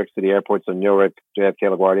New York City airports, so Newark, JFK,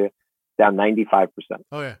 LaGuardia, down 95%.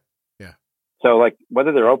 Oh, yeah. So, like,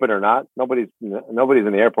 whether they're open or not, nobody's in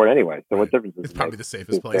the airport anyway. So, What difference does it make? It's probably the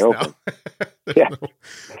safest place now.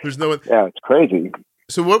 There's no. Yeah, it's crazy.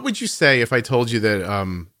 So, what would you say if I told you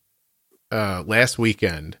that last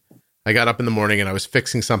weekend I got up in the morning and I was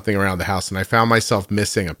fixing something around the house and I found myself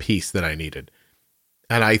missing a piece that I needed,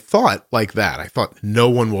 and I thought like that. I thought no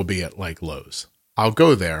one will be at like Lowe's. I'll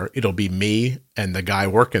go there. It'll be me and the guy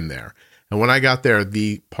working there. And when I got there,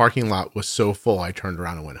 the parking lot was so full, I turned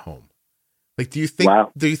around and went home. Like, do you think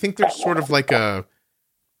there's sort of like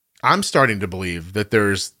I'm starting to believe that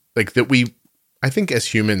there's like that I think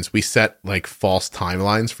as humans, we set like false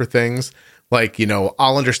timelines for things. Like,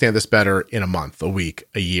 I'll understand this better in a month, a week,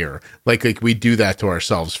 a year. Like we do that to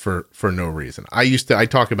ourselves for no reason. I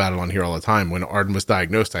talk about it on here all the time. When Arden was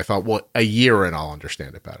diagnosed, I thought, well, a year and I'll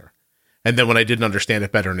understand it better. And then when I didn't understand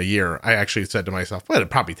it better in a year, I actually said to myself, well,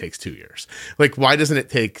 it probably takes 2 years. Like, why doesn't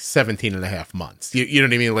it take 17 and a half months? You know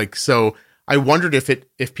what I mean? Like, so I wondered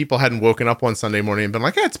if people hadn't woken up one Sunday morning and been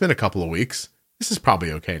like, it's been a couple of weeks. This is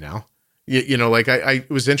probably okay now. Like it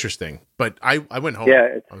was interesting, but I went home.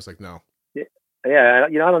 Yeah. I was like, no. Yeah. I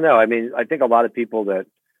don't know. I mean, I think a lot of people that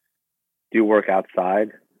do work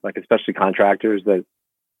outside, like especially contractors that,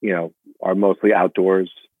 are mostly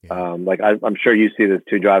outdoors. Yeah. Like I'm sure you see this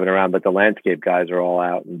too driving around, but the landscape guys are all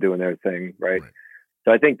out and doing their thing. Right.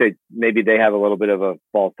 So I think that maybe they have a little bit of a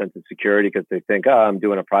false sense of security because they think, I'm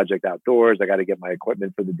doing a project outdoors. I got to get my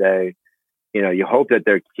equipment for the day. You hope that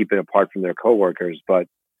they're keeping apart from their coworkers, but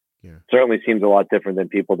certainly seems a lot different than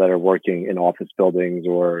people that are working in office buildings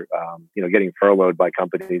or, getting furloughed by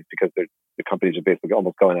companies because the companies are basically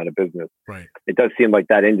almost going out of business. Right. It does seem like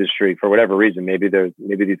that industry, for whatever reason, maybe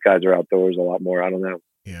these guys are outdoors a lot more. I don't know.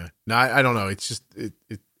 Yeah. No, I don't know. It's just, I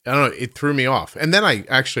don't know. It threw me off. And then I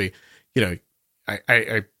actually,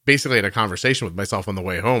 I basically had a conversation with myself on the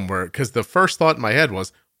way home because the first thought in my head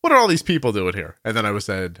was, what are all these people doing here? And then I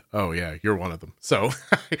said, oh yeah, you're one of them. So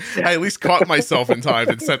I at least caught myself in time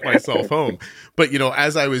and sent myself home. But,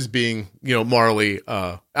 as I was being, morally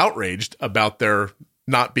outraged about their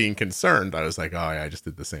not being concerned, I was like, oh yeah, I just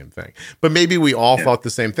did the same thing. But maybe we all thought the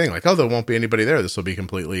same thing. Like, there won't be anybody there. This will be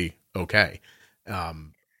completely okay.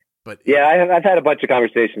 But yeah, I've had a bunch of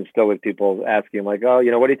conversations still with people asking like, what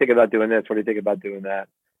do you think about doing this? What do you think about doing that?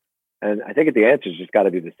 And I think the answer has just got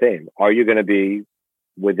to be the same. Are you going to be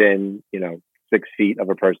within, 6 feet of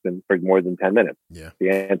a person for more than 10 minutes? Yeah. The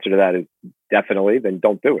answer to that is definitely, then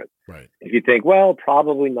don't do it. Right. If you think, well,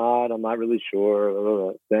 probably not, I'm not really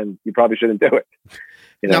sure, then you probably shouldn't do it.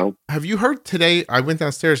 Now, have you heard today? I went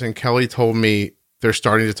downstairs and Kelly told me they're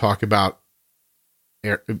starting to talk about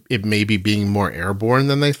it maybe being more airborne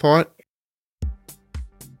than they thought.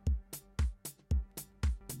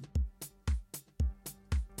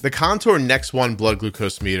 The Contour Next One blood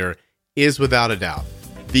glucose meter is without a doubt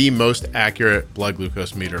the most accurate blood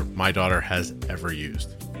glucose meter my daughter has ever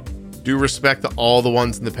used. Due respect to all the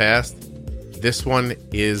ones in the past, this one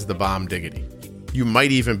is the bomb diggity. You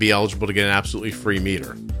might even be eligible to get an absolutely free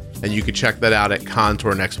meter, and you can check that out at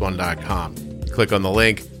contournext1.com. Click on the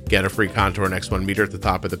link, get a free Contour Next One meter at the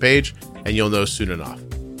top of the page, and you'll know soon enough.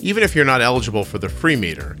 Even if you're not eligible for the free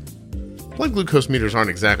meter, blood glucose meters aren't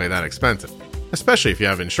exactly that expensive, especially if you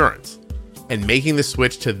have insurance. And making the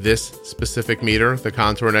switch to this specific meter, the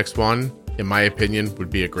Contour Next One, in my opinion, would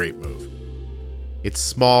be a great move. It's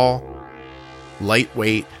small,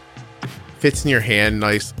 lightweight, fits in your hand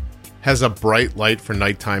nice, has a bright light for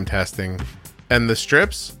nighttime testing, and the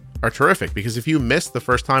strips are terrific because if you missed the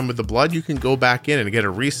first time with the blood, you can go back in and get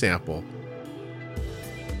a resample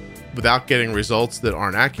without getting results that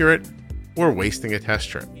aren't accurate or wasting a test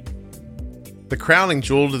strip. The crowning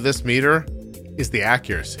jewel to this meter is the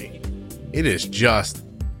accuracy. It is just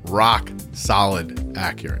rock solid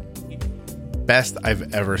accurate. Best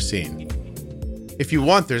I've ever seen. If you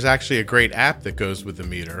want, there's actually a great app that goes with the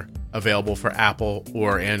meter, available for Apple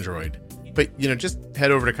or Android. But, just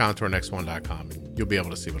head over to contournext1.com and you'll be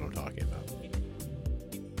able to see what I'm talking about.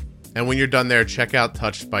 And when you're done there, check out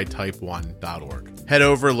touchedbytype1.org. Head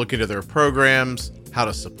over, look into their programs, how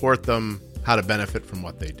to support them, how to benefit from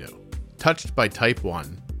what they do.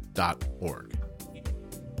 touchedbytype1.org.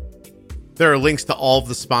 There are links to all of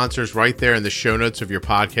the sponsors right there in the show notes of your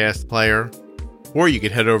podcast player, or you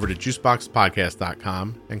could head over to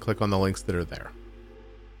juiceboxpodcast.com and click on the links that are there.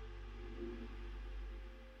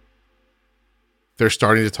 They're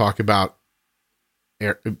starting to talk about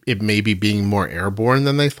it maybe being more airborne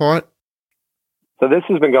than they thought. So this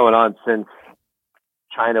has been going on since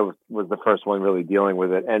China was the first one really dealing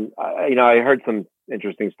with it. And, I heard some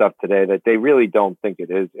interesting stuff today that they really don't think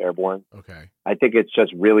it is airborne. Okay. I think it's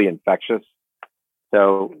just really infectious.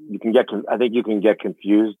 So I think you can get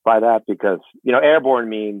confused by that because, airborne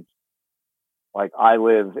means like I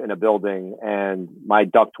live in a building and my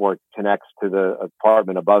ductwork connects to the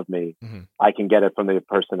apartment above me. Mm-hmm. I can get it from the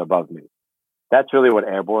person above me. That's really what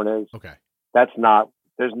airborne is. Okay.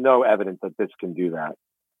 There's no evidence that this can do that.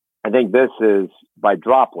 I think this is by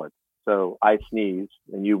droplets. So I sneeze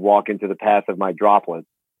and you walk into the path of my droplets.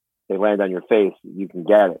 They land on your face. You can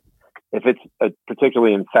get it. If it's a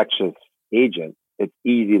particularly infectious agent, it's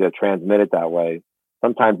easy to transmit it that way.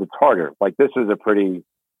 Sometimes it's harder. Like this is a pretty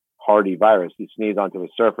hardy virus. You sneeze onto a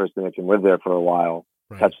surface and it can live there for a while,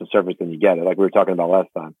 right. Touch the surface and you get it, like we were talking about last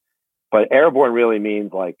time. But airborne really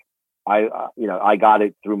means like I got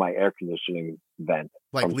it through my air conditioning vent.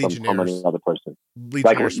 Like Legionnaires. Another person.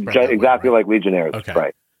 Legionnaires exactly like Legionnaires. Okay.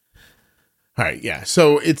 Right. All right. Yeah.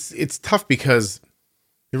 So it's tough because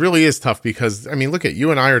it really is tough because, look at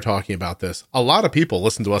you and I are talking about this. A lot of people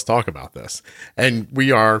listen to us talk about this and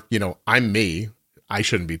we are, I'm me. I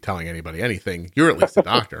shouldn't be telling anybody anything. You're at least a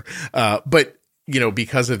doctor. But,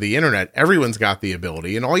 because of the internet, everyone's got the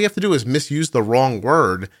ability, and all you have to do is misuse the wrong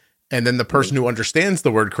word. And then the person who understands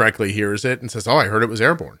the word correctly hears it and says, "Oh, I heard it was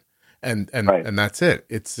airborne." And that's it.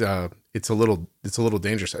 It's a little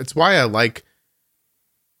dangerous. It's why I would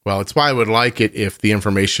like it if the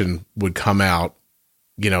information would come out,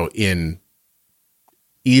 in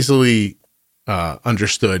easily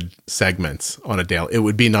understood segments on a daily. It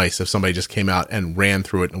would be nice if somebody just came out and ran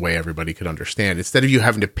through it in a way everybody could understand, instead of you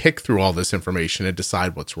having to pick through all this information and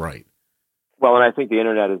decide what's right. Well, and I think the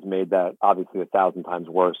internet has made that obviously 1,000 times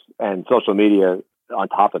worse, and social media on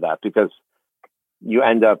top of that, because you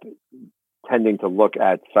end up tending to look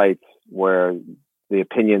at sites where the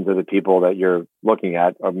opinions of the people that you're looking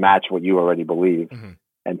at match what you already believe. Mm-hmm.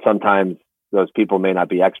 And sometimes those people may not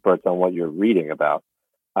be experts on what you're reading about.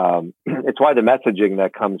 It's why the messaging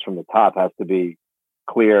that comes from the top has to be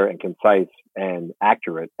clear and concise and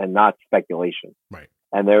accurate and not speculation. Right.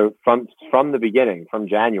 And they're from the beginning, from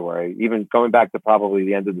January, even going back to probably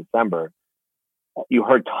the end of December, you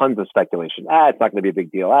heard tons of speculation. It's not going to be a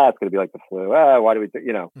big deal. It's going to be like the flu. Why do we,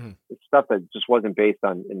 It's stuff that just wasn't based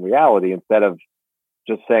on in reality, instead of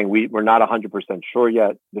just saying we're not 100% sure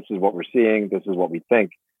yet. This is what we're seeing. This is what we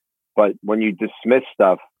think. But when you dismiss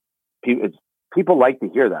stuff, people like to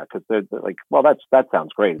hear that, because they're like, well, that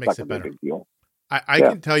sounds great. It's not going to be a big deal. I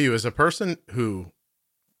can tell you, as a person who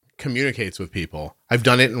communicates with people, I've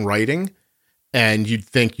done it in writing, and you'd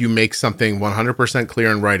think you make something 100%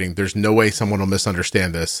 clear in writing, there's no way someone will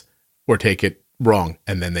misunderstand this or take it wrong,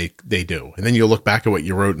 and then they do. And then you look back at what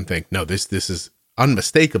you wrote and think, no, this is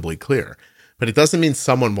unmistakably clear. But it doesn't mean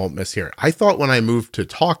someone won't mishear it. I thought when I moved to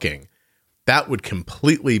talking, that would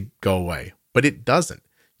completely go away, but it doesn't.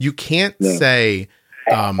 You can't say,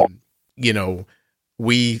 you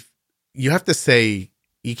have to say,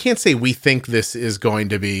 you can't say we think this is going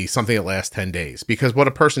to be something that lasts 10 days, because what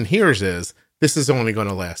a person hears is this is only going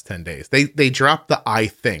to last 10 days. They drop the I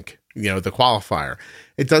think, the qualifier.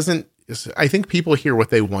 It doesn't, I think people hear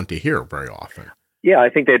what they want to hear very often. Yeah, I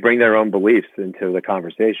think they bring their own beliefs into the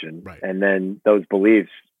conversation. Right. And then those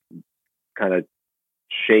beliefs kind of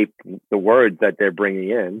shape the words that they're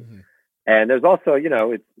bringing in. Mm-hmm. And there's also,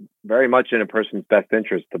 it's very much in a person's best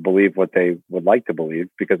interest to believe what they would like to believe,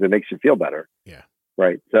 because it makes you feel better. Yeah.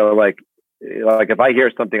 Right. So like if I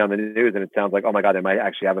hear something on the news and it sounds like, oh my God, they might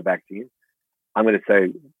actually have a vaccine, I'm going to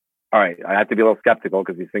say, all right, I have to be a little skeptical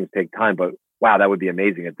because these things take time, but wow, that would be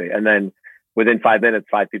amazing if and then within 5 minutes,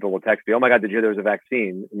 5 people will text me, oh my God, did you hear there was a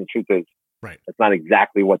vaccine? And the truth is, right, that's not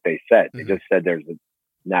exactly what they said. Mm-hmm. They just said there's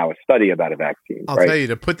now a study about a vaccine. I'll tell you,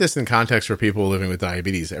 to put this in context for people living with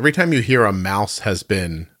diabetes, every time you hear a mouse has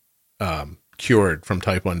been cured from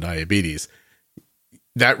type 1 diabetes,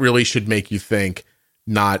 that really should make you think,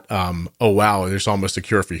 not, oh, wow, there's almost a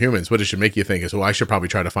cure for humans. What it should make you think is, I should probably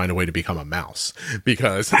try to find a way to become a mouse,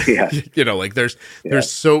 because,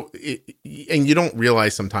 there's so, and you don't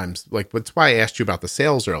realize sometimes, like, that's why I asked you about the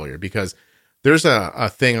sales earlier, because there's a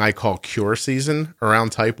thing I call cure season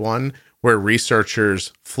around type 1, where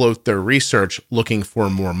researchers float their research looking for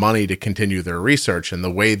more money to continue their research. And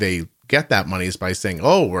the way they get that money is by saying,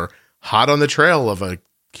 oh, we're hot on the trail of a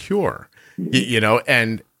cure,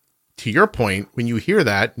 and to your point, when you hear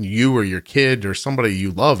that, and you or your kid or somebody you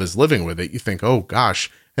love is living with it, you think, oh gosh,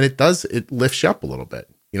 and it lifts you up a little bit,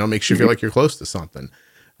 makes you feel like you're close to something,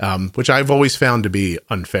 which I've always found to be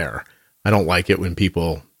unfair. I don't like it when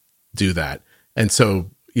people do that. And so,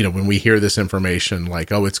 when we hear this information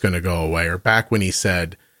like, oh, it's going to go away, or back when he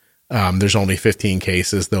said, there's only 15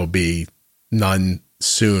 cases, there'll be none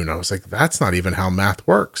soon. I was like, that's not even how math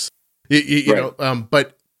works. Right.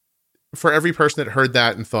 But for every person that heard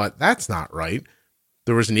that and thought, that's not right,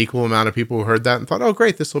 there was an equal amount of people who heard that and thought, oh,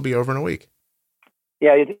 great, this will be over in a week.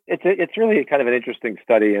 Yeah, it's really kind of an interesting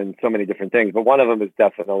study in so many different things. But one of them is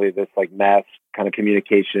definitely this like mass kind of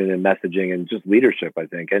communication and messaging and just leadership, I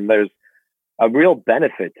think. And there's a real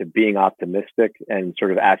benefit to being optimistic and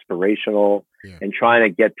sort of aspirational, and trying to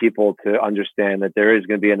get people to understand that there is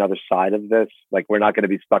going to be another side of this. Like, we're not going to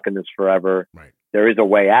be stuck in this forever. Right. There is a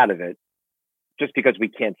way out of it. Just because we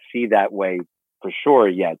can't see that way for sure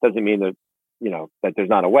yet doesn't mean that, that there's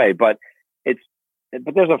not a way, but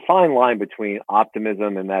there's a fine line between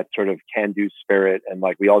optimism and that sort of can-do spirit, and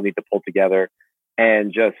like we all need to pull together,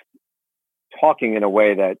 and just talking in a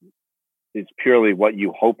way that is purely what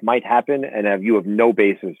you hope might happen, and you have no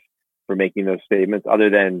basis for making those statements other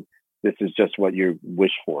than this is just what you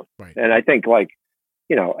wish for. Right. And I think, like,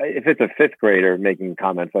 if it's a fifth grader making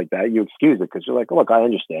comments like that, you excuse it because you're like, look, I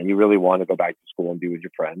understand. You really want to go back to school and be with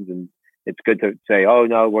your friends. And it's good to say, oh,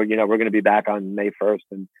 no, we're going to be back on May 1st.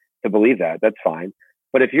 And to believe that. That's fine.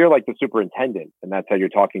 But if you're like the superintendent and that's how you're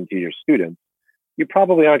talking to your students, you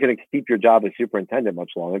probably aren't going to keep your job as superintendent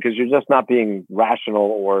much longer because you're just not being rational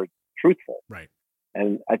or truthful. Right.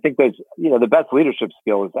 And I think there's, the best leadership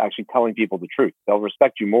skill is actually telling people the truth. They'll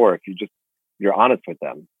respect you more if you're honest with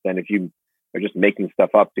them than if you are just making stuff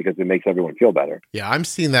up because it makes everyone feel better. Yeah, I'm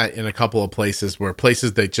seeing that in a couple of places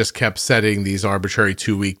that just kept setting these arbitrary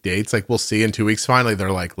 2-week dates. Like, we'll see in 2 weeks. Finally,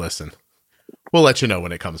 they're like, listen, we'll let you know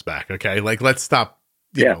when it comes back. Okay. Like, let's stop,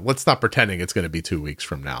 let's stop pretending it's going to be 2 weeks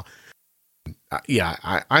from now.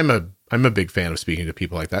 I'm a big fan of speaking to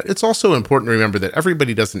people like that. It's also important to remember that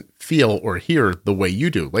everybody doesn't feel or hear the way you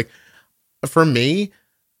do. Like, for me,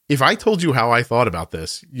 if I told you how I thought about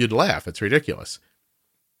this, you'd laugh. It's ridiculous.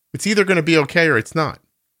 It's either going to be okay or it's not.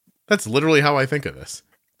 That's literally how I think of this.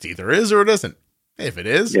 It's either is or it isn't. If it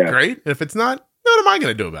is, great. And if it's not, what am I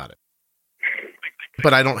going to do about it?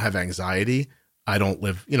 But I don't have anxiety. I don't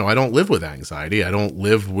live with anxiety. I don't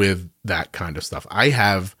live with that kind of stuff. I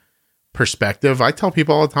have perspective. I tell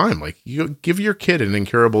people all the time, like, you give your kid an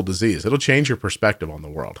incurable disease. It'll change your perspective on the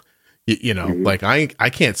world. Like I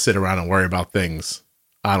can't sit around and worry about things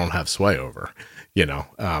I don't have sway over,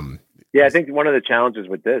 I think one of the challenges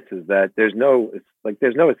with this is that there's no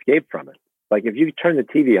escape from it. Like, if you turn the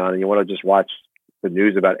TV on and you want to just watch the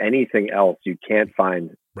news about anything else, you can't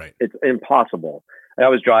find, right. It's impossible. I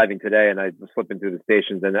was driving today and I was flipping through the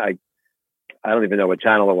stations and I don't even know what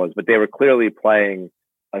channel it was, but they were clearly playing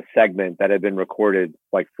a segment that had been recorded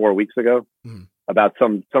like 4 weeks ago about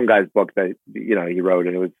some guy's book that, he wrote,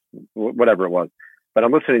 and it was whatever it was. But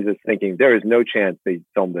I'm listening to this thinking there is no chance they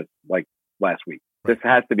filmed this like last week. Right. This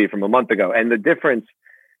has to be from a month ago. And the difference,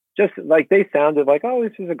 just like they sounded like, oh,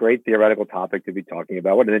 this is a great theoretical topic to be talking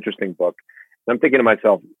about. What an interesting book. And I'm thinking to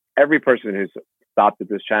myself, every person who's stopped at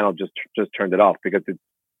this channel just turned it off because it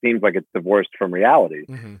seems like it's divorced from reality.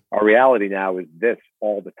 Mm-hmm. Our reality now is this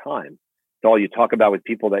all the time. It's all you talk about with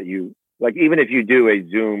people that you like. Even if you do a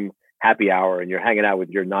Zoom happy hour and you're hanging out with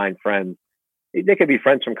your 9 friends, they could be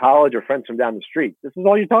friends from college or friends from down the street. This is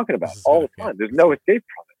all you're talking about all the time. There's no escape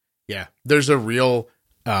from it. Yeah. There's a real,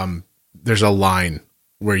 there's a line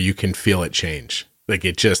where you can feel it change. Like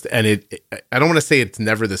it just, and I don't want to say it's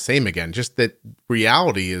never the same again, just that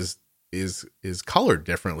reality is colored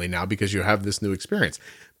differently now because you have this new experience.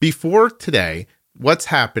 Before today, what's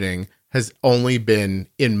happening has only been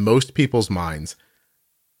in most people's minds,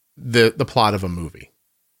 the plot of a movie.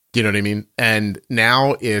 Do you know what I mean? And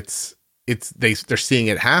now they're seeing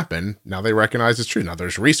it happen. Now they recognize it's true. Now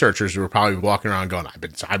there's researchers who are probably walking around going,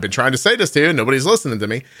 I've been trying to say this to you. Nobody's listening to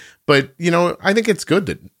me. But, I think it's good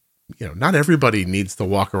that, not everybody needs to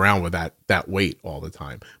walk around with that weight all the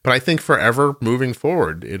time. But I think forever moving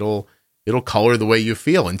forward, it'll color the way you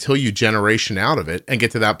feel until you generation out of it and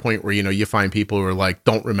get to that point where, you find people who are like,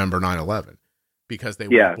 don't remember 9/11 because they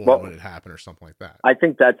were born when it happened or something like that. I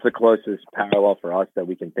think that's the closest parallel for us that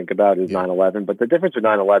we can think about is 9/11. But the difference with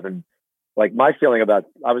 9/11, like my feeling about,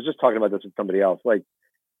 I was just talking about this with somebody else, like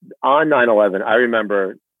on 9/11, I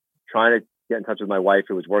remember trying to get in touch with my wife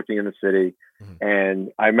who was working in the city. Mm-hmm.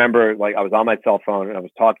 And I remember like I was on my cell phone and I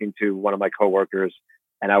was talking to one of my coworkers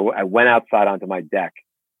and I went outside onto my deck.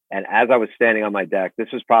 And as I was standing on my deck, this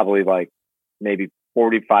was probably like maybe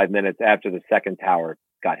 45 minutes after the second tower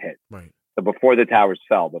got hit. Right. So before the towers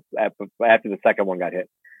fell, but after the second one got hit.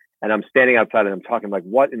 And I'm standing outside and I'm talking like,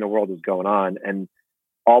 what in the world is going on? And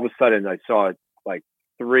all of a sudden I saw like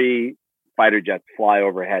 3 fighter jets fly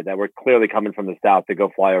overhead that were clearly coming from the south to go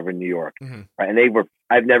fly over New York. Mm-hmm. Right. And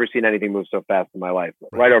I've never seen anything move so fast in my life,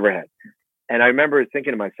 right overhead. And I remember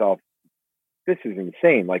thinking to myself, this is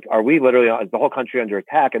insane. Like, are we literally, is the whole country under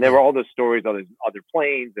attack? And there were all those stories of other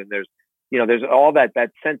planes and there's all that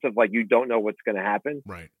sense of like, you don't know what's going to happen.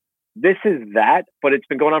 Right. This is that, but it's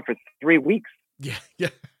been going on for 3 weeks. Yeah. Yeah.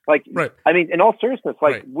 Like, right. I mean, in all seriousness,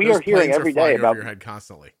 like we are hearing every day about your head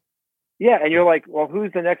constantly. Yeah. And you're like, well,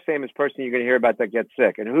 who's the next famous person you're going to hear about that gets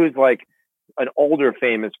sick? And who's like an older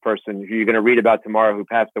famous person who you're going to read about tomorrow who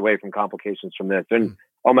passed away from complications from this? And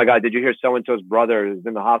oh my God, did you hear so-and-so's brother is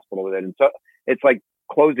in the hospital with it? And so it's like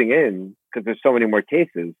closing in because there's so many more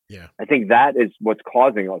cases. Yeah. I think that is what's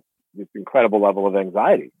causing this incredible level of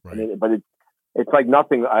anxiety. Right. I mean, but it's like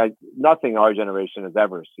nothing our generation has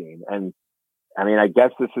ever seen. And I mean, I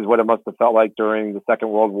guess this is what it must have felt like during the Second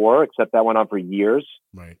World War, except that went on for years.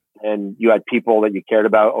 Right. And you had people that you cared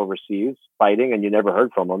about overseas fighting and you never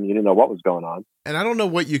heard from them. You didn't know what was going on. And I don't know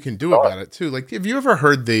what you can do about it too. Like, have you ever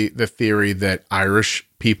heard the theory that Irish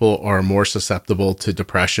people are more susceptible to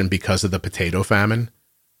depression because of the potato famine?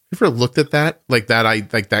 You ever looked at that? Like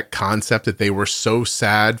that concept that they were so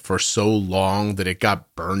sad for so long that it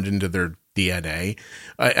got burned into their DNA.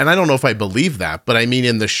 And I don't know if I believe that, but I mean,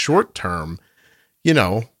 in the short term, you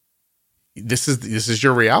know, this is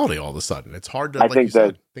your reality all of a sudden. It's hard to, like you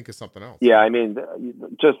said, think of something else. Yeah. I mean,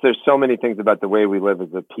 just there's so many things about the way we live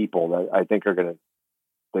as a people that I think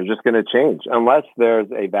they're just going to change unless there's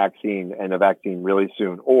a vaccine really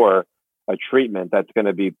soon, or a treatment that's going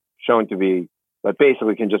to be shown to be that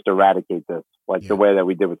basically can just eradicate this, like the way that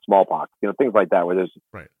we did with smallpox, you know, things like that, where there's,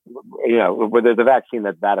 you know, where there's a vaccine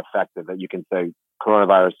that's that effective that you can say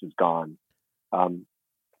coronavirus is gone.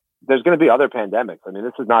 There's going to be other pandemics. I mean,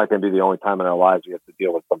 this is not going to be the only time in our lives we have to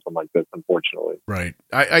deal with something like this, unfortunately. Right.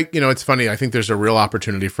 I you know, it's funny. I think there's a real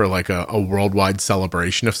opportunity for like a worldwide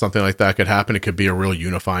celebration if something like that could happen. It could be a real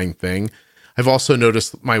unifying thing. I've also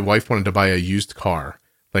noticed my wife wanted to buy a used car.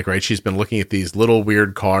 Like, right, she's been looking at these little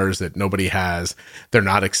weird cars that nobody has. They're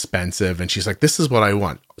not expensive. And she's like, this is what I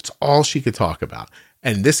want. It's all she could talk about.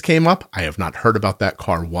 And this came up. I have not heard about that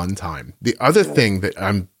car one time. The other thing that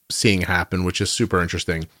I'm seeing happen, which is super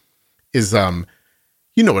interesting, is,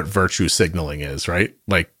 you know what virtue signaling is, right?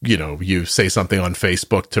 Like, you know, you say something on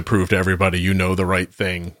Facebook to prove to everybody you know the right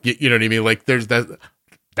thing. You know what I mean? Like, there's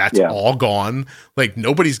that's all gone. Like,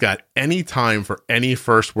 nobody's got any time for any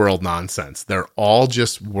first world nonsense. They're all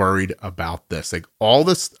just worried about this. Like, all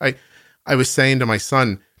this, I was saying to my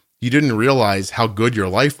son, you didn't realize how good your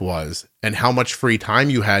life was and how much free time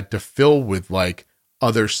you had to fill with like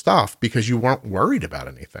other stuff because you weren't worried about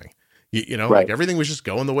anything. You know, like everything was just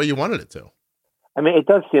going the way you wanted it to. I mean, it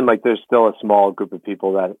does seem like there's still a small group of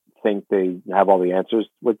people that think they have all the answers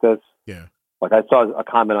with this. Yeah. Like, I saw a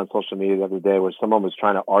comment on social media the other day where someone was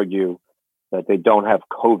trying to argue that they don't have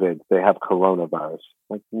COVID, they have coronavirus.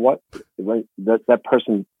 Like, what? Like, that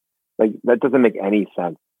person, like, that doesn't make any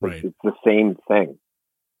sense. Right. It's the same thing.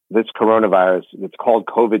 This coronavirus, it's called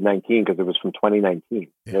COVID-19 because it was from 2019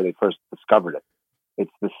 where they first discovered it.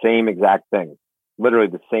 It's the same exact thing.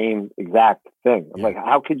 Literally the same exact thing. I'm like,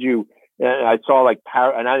 how could you? And I saw like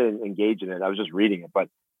and I didn't engage in it. I was just reading it, but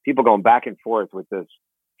people going back and forth with this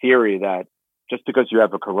theory that just because you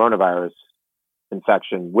have a coronavirus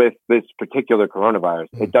infection with this particular coronavirus,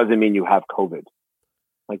 it doesn't mean you have COVID.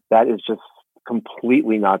 Like, that is just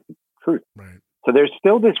completely not the truth. Right. So there's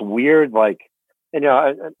still this weird, like, you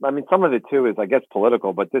know, I mean, some of it too is, I guess,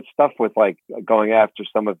 political, but this stuff with like going after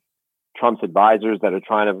some of Trump's advisors that are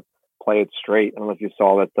trying to play it straight. I don't know if you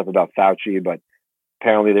saw that stuff about Fauci, but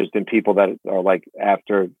apparently there's been people that are like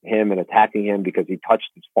after him and attacking him because he touched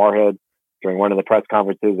his forehead during one of the press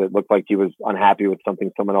conferences. It looked like he was unhappy with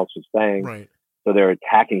something someone else was saying. Right. So they're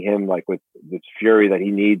attacking him like with this fury that he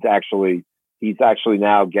needs. He's actually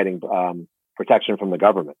now getting protection from the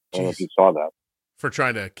government. I don't know if you saw that. For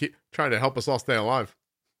trying to help us all stay alive.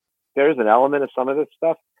 There's an element of some of this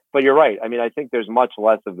stuff, but you're right. I mean, I think there's much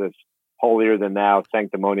less of this holier than thou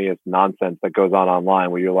sanctimonious nonsense that goes on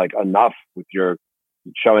online where you're like, enough with your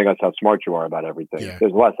showing us how smart you are about everything. Yeah.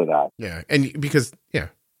 There's less of that. Yeah. And because,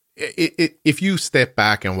 if you step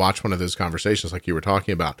back and watch one of those conversations like you were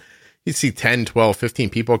talking about, you see 10, 12, 15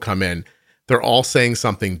 people come in, they're all saying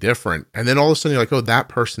something different. And then all of a sudden you're like, oh, that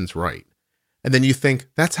person's right. And then you think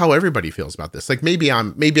that's how everybody feels about this. Like, maybe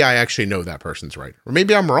I actually know that person's right. Or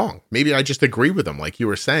maybe I'm wrong. Maybe I just agree with them, like you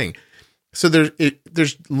were saying. So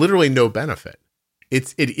there's literally no benefit.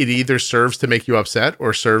 It either serves to make you upset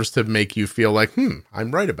or serves to make you feel like,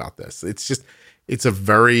 I'm right about this.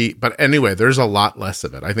 But anyway, there's a lot less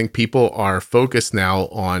of it. I think people are focused now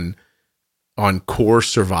on core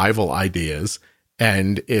survival ideas,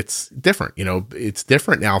 and it's different. You know, it's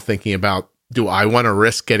different now thinking about, do I want to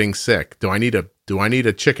risk getting sick? Do I need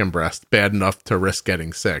a chicken breast bad enough to risk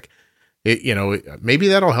getting sick? Maybe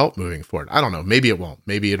that'll help moving forward. I don't know. Maybe it won't.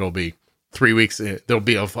 Maybe it'll be 3 weeks. There'll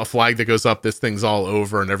be a flag that goes up. This thing's all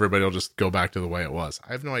over, and everybody will just go back to the way it was.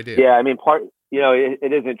 I have no idea. Yeah, I mean,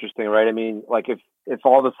 it is interesting, right? I mean, like if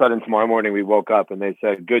all of a sudden tomorrow morning we woke up and they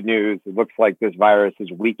said, good news, it looks like this virus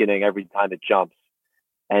is weakening every time it jumps,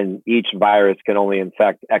 and each virus can only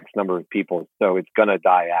infect X number of people, so it's gonna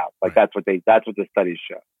die out. Like, that's what the studies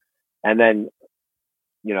show. And then,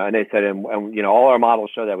 and they said, and all our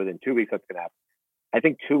models show that within 2 weeks that's gonna happen. I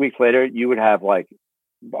think 2 weeks later you would have like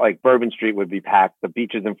Bourbon Street would be packed, the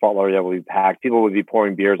beaches in Fort Lauderdale would be packed, people would be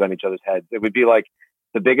pouring beers on each other's heads. It would be like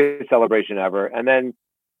the biggest celebration ever. And then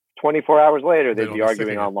 24 hours later, they'd be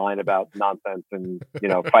arguing online about nonsense and,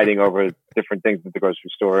 fighting over different things at the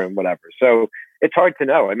grocery store and whatever. So it's hard to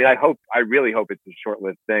know. I mean, I really hope it's a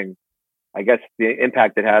short-lived thing. I guess the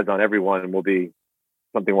impact it has on everyone will be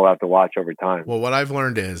something we'll have to watch over time. Well, what I've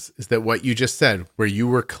learned is that what you just said, where you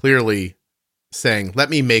were clearly saying, let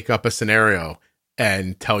me make up a scenario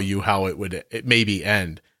and tell you how it maybe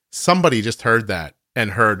end. Somebody just heard that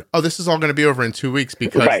and heard, oh, this is all going to be over in 2 weeks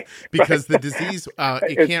because the disease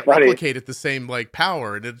it can't replicate at the same like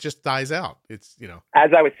power, and it just dies out. It's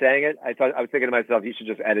As I was saying it, I was thinking to myself, you should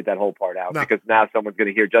just edit that whole part out because now someone's going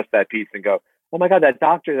to hear just that piece and go, oh my God, that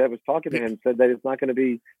doctor that was talking to him said that it's not going to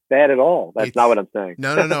be bad at all. That's not what I'm saying.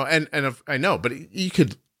 No. And if, I know, but you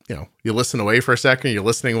could, you listen away for a second, you're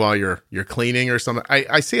listening while you're cleaning or something.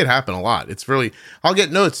 I see it happen a lot. It's really, I'll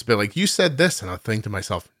get notes, but like, you said this, and I'll think to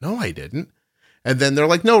myself, no, I didn't. And then they're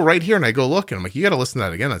like, no, right here. And I go look, and I'm like, you got to listen to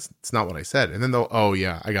that again. It's not what I said. And then they'll, oh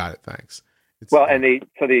yeah, I got it. Thanks. The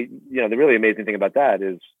really amazing thing about that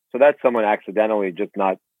is, so that's someone accidentally just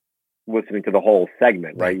not listening to the whole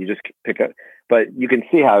segment, right? You just pick up, but you can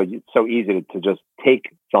see how it's so easy to just take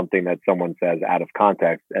something that someone says out of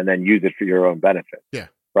context and then use it for your own benefit. Yeah.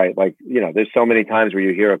 Right. Like, there's so many times where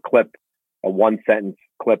you hear a 1-sentence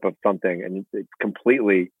clip of something, and it's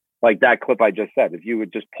completely like that clip I just said. If you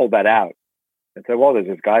would just pull that out and say, well, there's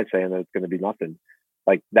this guy saying that it's going to be nothing,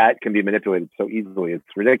 like that can be manipulated so easily. It's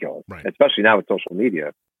ridiculous, right? Especially now with social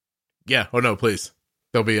media. Yeah. Oh no, please.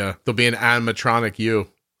 There'll be an animatronic you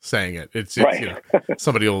saying it. It's right.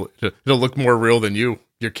 It'll look more real than you.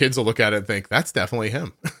 Your kids will look at it and think that's definitely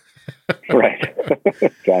him. Right.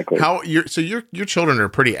 Exactly. Your children are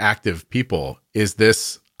pretty active people. Is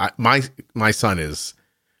this my son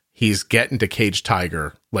he's getting to Cage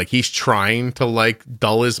Tiger. Like he's trying to like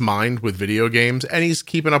dull his mind with video games, and he's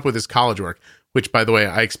keeping up with his college work, which by the way,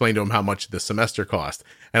 I explained to him how much the semester cost,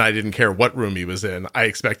 and I didn't care what room he was in. I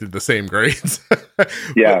expected the same grades.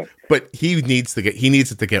 Yeah. But he needs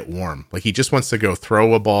it to get warm. Like he just wants to go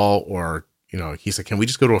throw a ball, or he's like, can we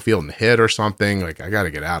just go to a field and hit or something? Like I got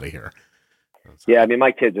to get out of here. Yeah, I mean,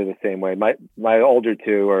 my kids are the same way. My older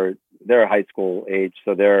two they're high school age,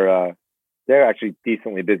 so they're actually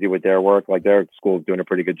decently busy with their work. Like their school's doing a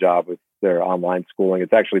pretty good job with their online schooling.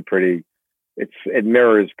 It's actually it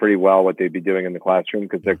mirrors pretty well what they'd be doing in the classroom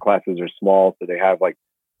because their classes are small, so they have like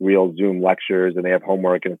real Zoom lectures and they have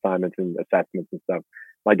homework and assignments and assessments and stuff.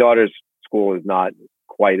 My daughter's school is not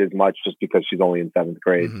quite as much just because she's only in 7th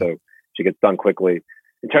grade, so she gets done quickly.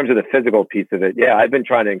 In terms of the physical piece of it, yeah, I've been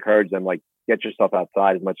trying to encourage them, like, get yourself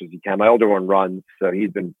outside as much as you can. My older one runs, so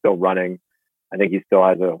he's been still running. I think he still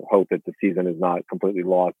has a hope that the season is not completely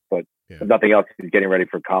lost, but if nothing else, he's getting ready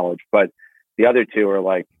for college. But the other two are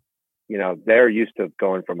like, they're used to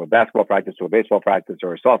going from a basketball practice to a baseball practice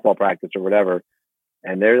or a softball practice or whatever.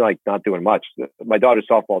 And they're like not doing much. My daughter's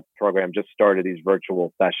softball program just started these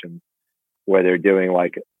virtual sessions where they're doing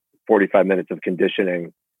like 45 minutes of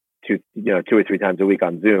conditioning 2 or 3 times a week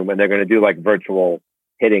on Zoom. And they're going to do like virtual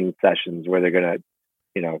hitting sessions where they're going to,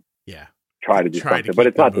 try to do something, but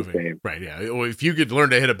it's not moving. The same. Right. Yeah. Well, if you could learn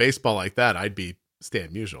to hit a baseball like that, I'd be Stan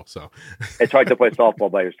Musial. So it's hard to play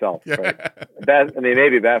softball by yourself. Right?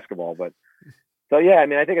 Maybe basketball, but so, yeah, I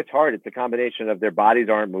mean, I think it's hard. It's a combination of their bodies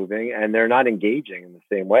aren't moving and they're not engaging in the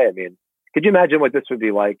same way. I mean, could you imagine what this would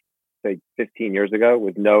be like, say 15 years ago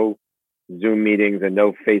with no Zoom meetings and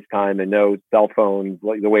no FaceTime and no cell phones,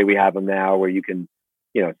 like the way we have them now, where you can,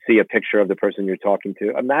 see a picture of the person you're talking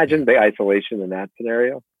to. Imagine the isolation in that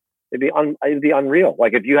scenario. It'd be unreal.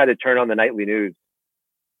 Like if you had to turn on the nightly news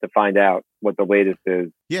to find out what the latest is.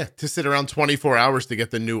 Yeah, to sit around 24 hours to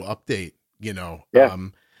get the new update. Yeah.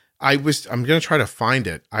 I'm going to try to find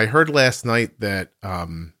it. I heard last night that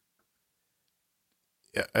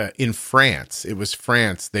in France,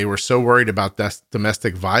 they were so worried about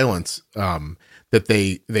domestic violence that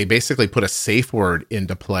they basically put a safe word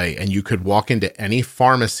into play, and you could walk into any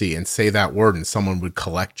pharmacy and say that word and someone would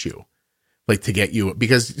collect you. Like to get you,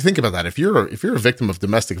 because think about that. If you're a victim of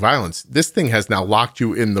domestic violence, this thing has now locked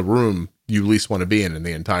you in the room you least want to be in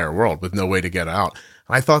the entire world with no way to get out.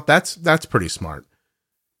 And I thought that's pretty smart.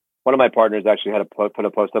 One of my partners actually had to put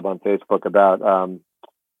a post up on Facebook about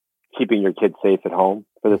keeping your kids safe at home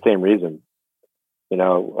for the same reason.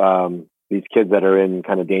 These kids that are in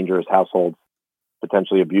kind of dangerous households,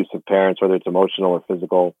 potentially abusive parents, whether it's emotional or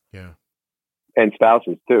physical, and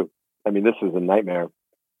spouses too. I mean, this is a nightmare.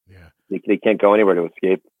 Yeah. They can't go anywhere to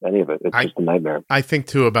escape any of it. It's just a nightmare. I think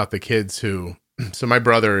too about the kids who, so my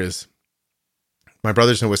brother's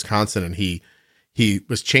in Wisconsin, and he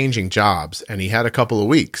was changing jobs, and he had a couple of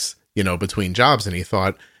weeks, between jobs, and he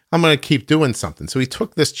thought, I'm going to keep doing something. So he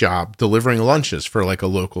took this job delivering lunches for like a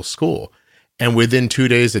local school. And within 2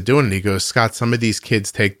 days of doing it, he goes, Scott, some of these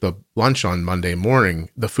kids take the lunch on Monday morning,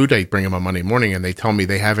 the food I bring them on Monday morning, and they tell me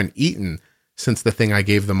they haven't eaten since the thing I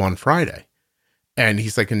gave them on Friday. And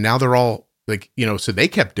he's like, and now they're all like, so they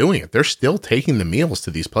kept doing it. They're still taking the meals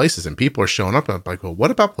to these places, and people are showing up. I'm like, well,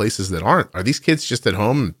 what about places that aren't? Are these kids just at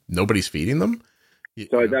home and nobody's feeding them?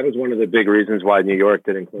 So that was one of the big reasons why New York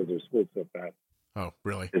didn't close their schools so fast. Oh,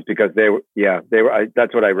 really? Is because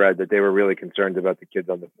that's what I read, that they were really concerned about the kids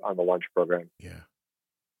on the lunch program. Yeah.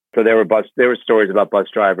 So there were stories about bus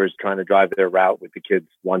drivers trying to drive their route with the kids'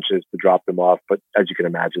 lunches to drop them off. But as you can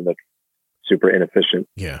imagine, that's super inefficient.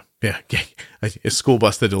 Yeah. A school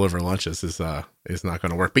bus to deliver lunches is not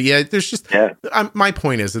going to work. But yeah, there's just, my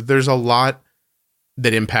point is that there's a lot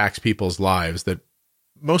that impacts people's lives that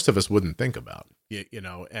most of us wouldn't think about,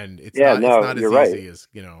 and it's not as easy as,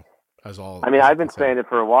 as all. I mean, I've been saying it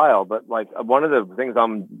for a while, but like one of the things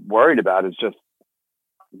I'm worried about is just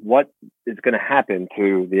what is going to happen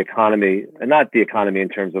to the economy, and not the economy in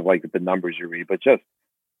terms of like the numbers you read, but just,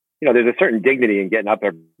 there's a certain dignity in getting up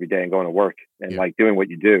every day and going to work and like doing what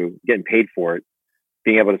you do, getting paid for it,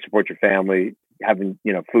 being able to support your family, having,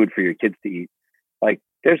 food for your kids to eat. Like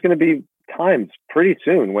there's going to be times pretty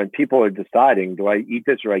soon when people are deciding, do I eat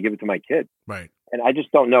this or I give it to my kid? Right. And I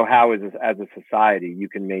just don't know how as a society you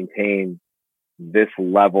can maintain this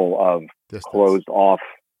level of closed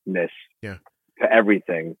offness to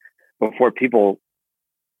everything before people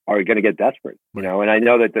are going to get desperate, And I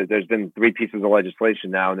know that there's been 3 pieces of legislation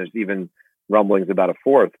now, and there's even rumblings about a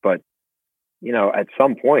 4th, but at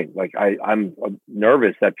some point, like I'm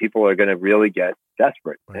nervous that people are going to really get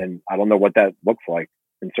desperate. Right. And I don't know what that looks like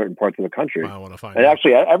in certain parts of the country. I want to find out.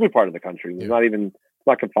 Actually every part of the country. It's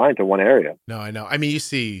not confined to one area. No, I know. I mean, you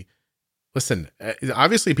see, listen,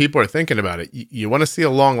 obviously people are thinking about it. You want to see a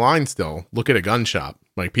long line still, look at a gun shop.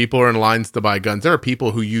 Like people are in lines to buy guns. There are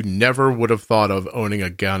people who you never would have thought of owning a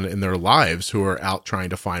gun in their lives who are out trying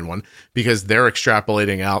to find one because they're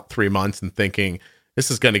extrapolating out 3 months and thinking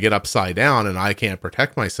this is going to get upside down and I can't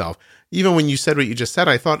protect myself. Even when you said what you just said,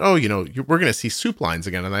 I thought, we're going to see soup lines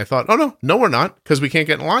again. And I thought, no, we're not, because we can't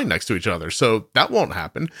get in line next to each other. So that won't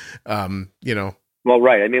happen. Well,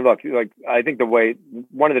 right. I mean, look, like I think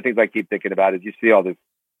one of the things I keep thinking about is you see all this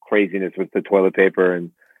craziness with the toilet paper,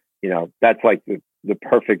 and that's like the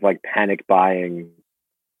perfect like panic buying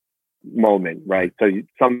moment, right? So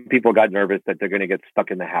some people got nervous that they're going to get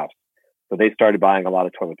stuck in the house, so they started buying a lot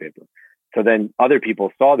of toilet paper. So then other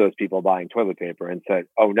people saw those people buying toilet paper and said,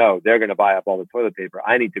 "Oh no, they're going to buy up all the toilet paper.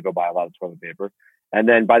 I need to go buy a lot of toilet paper." And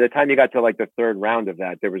then by the time you got to like the 3rd round of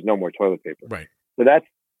that, there was no more toilet paper. Right. So that's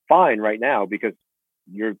fine right now because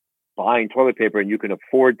you're buying toilet paper and you can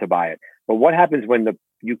afford to buy it. But what happens when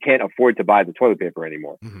you can't afford to buy the toilet paper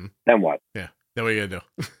anymore? Mm-hmm. Then what? Yeah. Then what are you gonna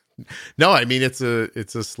do? No, I mean it's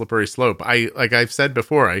a slippery slope. Like I've said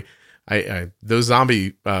before, those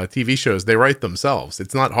zombie TV shows, they write themselves.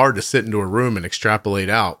 It's not hard to sit into a room and extrapolate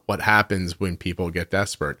out what happens when people get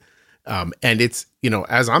desperate. And it's,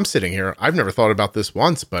 as I'm sitting here, I've never thought about this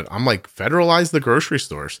once, but I'm like, federalize the grocery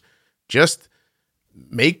stores. Just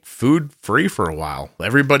make food free for a while.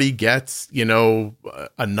 Everybody gets,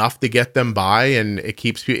 enough to get them by, and it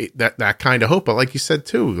keeps that kind of hope. But like you said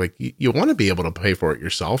too, like you want to be able to pay for it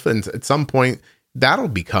yourself. And at some point that'll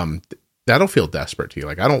feel desperate to you.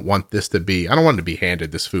 Like, I don't want it to be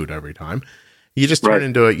handed this food every time. You just turn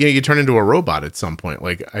into you turn into a robot at some point.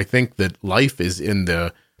 Like, I think that life is in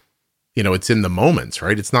the, it's in the moments,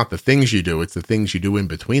 right? It's not the things you do. It's the things you do in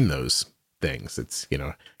between those things. It's,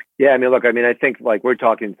 Yeah, I mean, look, I think like we're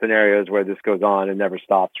talking scenarios where this goes on and never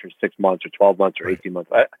stops for 6 months or 12 months or 18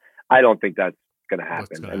 months. I don't think that's going to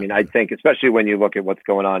happen. I mean, I think especially when you look at what's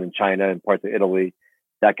going on in China and parts of Italy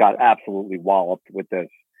that got absolutely walloped with this,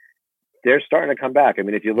 they're starting to come back. I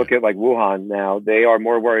mean, if you look at like Wuhan now, they are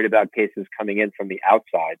more worried about cases coming in from the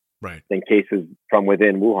outside than cases from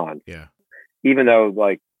within Wuhan. Yeah. Even though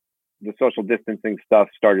like the social distancing stuff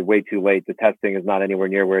started way too late, the testing is not anywhere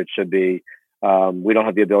near where it should be. We don't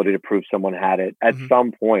have the ability to prove someone had it. At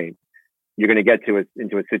some point, you're going to get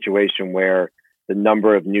into a situation where the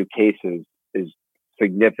number of new cases is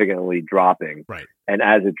significantly dropping. Right. And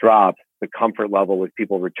as it drops, the comfort level with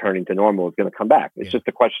people returning to normal is going to come back. It's just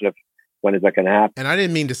a question of when is that going to happen? And I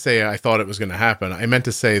didn't mean to say I thought it was going to happen. I meant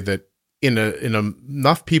to say that in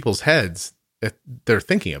enough people's heads that they're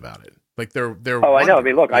thinking about it. Like they're I know. I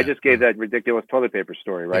mean, look, I just gave that ridiculous toilet paper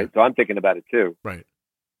story, right? So I'm thinking about it too. Right.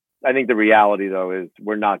 I think the reality though is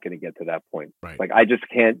we're not going to get to that point. Right. Like I just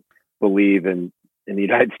can't believe in the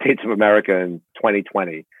United States of America in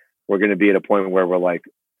 2020, we're going to be at a point where we're like,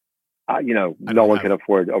 no one can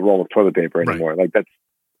afford a roll of toilet paper anymore. Like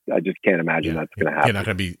I just can't imagine that's going to happen. You're not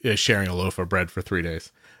going to be sharing a loaf of bread for 3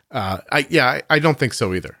 days. I don't think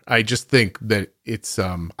so either. I just think that it's,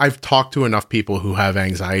 I've talked to enough people who have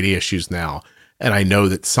anxiety issues now, and I know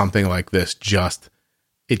that something like this just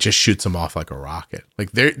shoots them off like a rocket.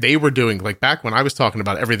 Like they were doing, like back when I was talking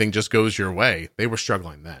about everything just goes your way, they were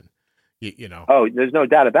struggling then. You know. Oh, there's no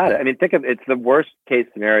doubt about it. I mean, it's the worst case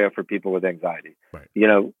scenario for people with anxiety. Right. You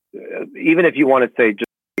know, even if you want to say just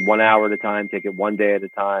 1 hour at a time, take it one day at a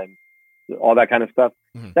time, all that kind of stuff,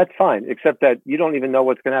 that's fine. Except that you don't even know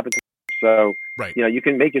what's going to happen. So, right. You know, you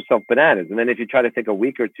can make yourself bananas. And then if you try to think a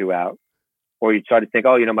week or two out, or you try to think,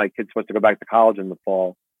 oh, you know, my kid's supposed to go back to college in the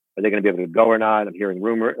fall. Are they going to be able to go or not? I'm hearing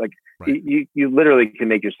rumor. Like you literally can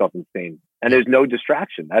make yourself insane, and there's no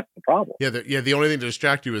distraction. That's the problem. Yeah. The only thing to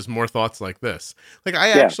distract you is more thoughts like this. Like I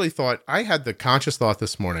actually thought, I had the conscious thought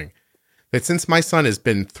this morning that since my son has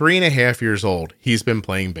been 3.5 years old, he's been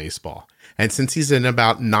playing baseball. And since he's in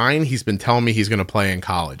about 9, he's been telling me he's going to play in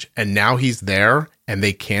college. And now he's there and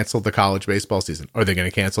they canceled the college baseball season. Are they going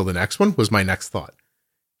to cancel the next one? Was my next thought.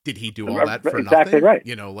 Did he do all that for exactly nothing? Right.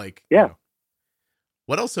 You know, like, yeah. You know,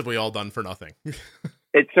 what else have we all done for nothing?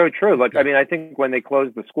 It's so true. Like, I mean, I think when they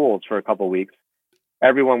closed the schools for a couple of weeks,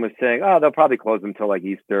 everyone was saying, oh, they'll probably close them till like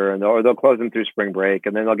Easter, or they'll close them through spring break,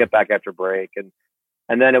 and then they'll get back after break.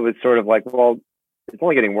 And then it was sort of like, well, it's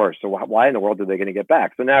only getting worse. So why in the world are they going to get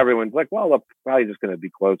back? So now everyone's like, well, they're probably just going to be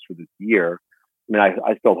closed for this year. I mean,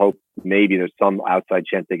 I still hope maybe there's some outside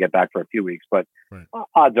chance they get back for a few weeks, but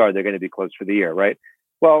odds are they're going to be closed for the year, right?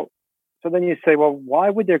 Well, so then you say, well, why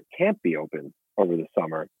would their camp be open over the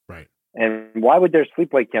summer? Right. And why would their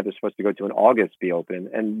sleepaway camp they're supposed to go to in August be open?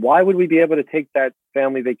 And why would we be able to take that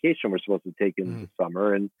family vacation we're supposed to take in the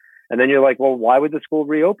summer? And then you're like, well, why would the school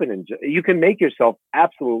reopen? And you can make yourself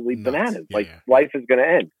absolutely bananas. Yeah, like life is going to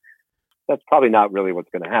end. That's probably not really what's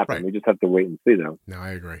going to happen. Right. We just have to wait and see, though. No, I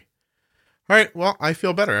agree. All right. Well, I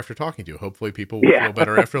feel better after talking to you. Hopefully people will feel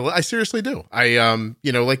better after. I seriously do.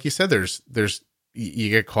 You know, like you said, there's you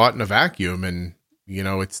get caught in a vacuum and, you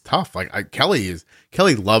know, it's tough. Like Kelly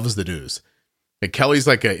loves the news. Like Kelly's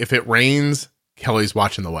like, if it rains, Kelly's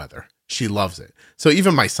watching the weather. She loves it. So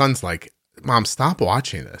even my son's like, Mom, stop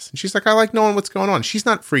watching this. And she's like, I like knowing what's going on. She's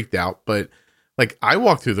not freaked out, but like I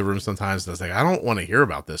walk through the room sometimes and I was like, I don't want to hear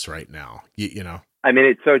about this right now. You know? I mean,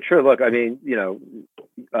 it's so true. Look, I mean, you know,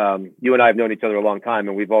 you and I have known each other a long time,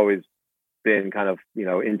 and we've always been kind of, you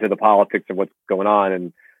know, into the politics of what's going on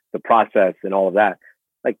and the process and all of that.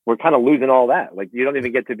 Like, we're kind of losing all that. Like, you don't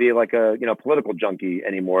even get to be like a, you know, political junkie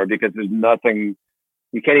anymore because there's nothing,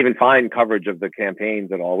 you can't even find coverage of the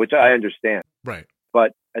campaigns at all, which I understand. Right.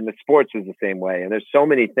 But, and the sports is the same way. And there's so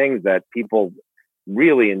many things that people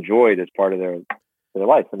really enjoyed as part of their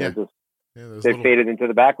life. And they're faded into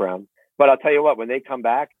the background. But I'll tell you what, when they come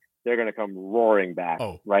back, they're going to come roaring back,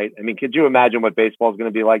 right? I mean, could you imagine what baseball is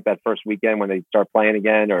going to be like that first weekend when they start playing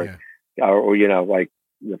again, or you know, like,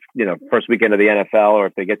 you know, first weekend of the NFL, or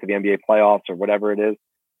if they get to the NBA playoffs or whatever it is,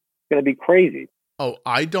 it's going to be crazy. Oh,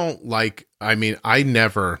 I don't like, I mean, I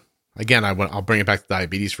never, again, I'll bring it back to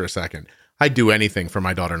diabetes for a second. I'd do anything for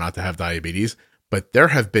my daughter not to have diabetes, but there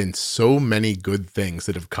have been so many good things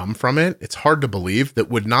that have come from it. It's hard to believe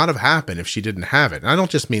that would not have happened if she didn't have it. And I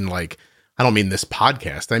don't just mean like, I don't mean this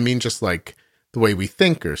podcast. I mean, just like the way we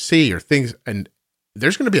think or see or things. And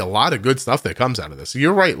there's going to be a lot of good stuff that comes out of this.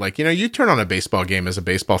 You're right. Like, you know, you turn on a baseball game as a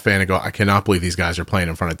baseball fan and go, I cannot believe these guys are playing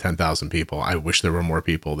in front of 10,000 people. I wish there were more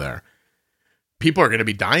people there. People are going to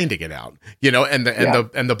be dying to get out, you know, and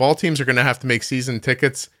the ball teams are going to have to make season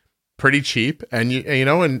tickets pretty cheap. And you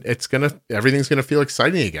know, and everything's going to feel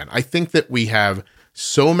exciting again. I think that we have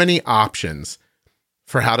so many options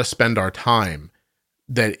for how to spend our time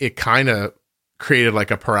that it kind of created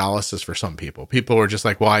like a paralysis for some people. People were just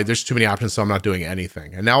like, well, there's too many options, so I'm not doing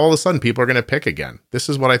anything. And now all of a sudden people are going to pick again. This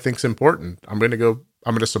is what I think is important. I'm going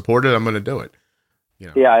to support it. I'm going to do it. You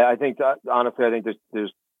know? Yeah. I think honestly, I think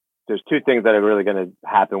there's two things that are really going to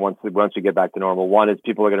happen once we get back to normal. One is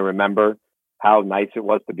people are going to remember how nice it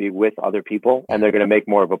was to be with other people, and they're going to make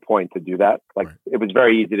more of a point to do that. Like It was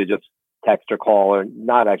very easy to just text or call or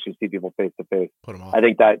not actually see people face to face. I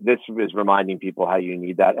think that this is reminding people how you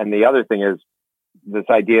need that. And the other thing is this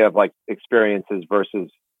idea of like experiences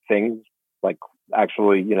versus things, like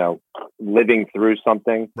actually, you know, living through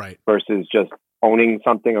something versus just owning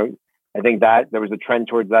something. Or I think that there was a trend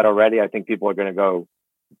towards that already. I think people are going to go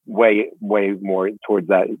way, way more towards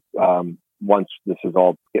that once this is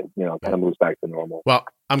all, you know, kind of moves back to normal. Well,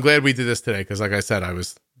 I'm glad we did this today because, like I said,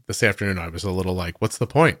 this afternoon, I was a little like, what's the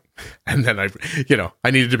point? And then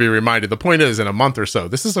I needed to be reminded. The point is, in a month or so,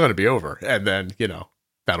 this is going to be over. And then, you know,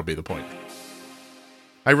 that'll be the point.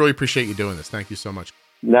 I really appreciate you doing this. Thank you so much.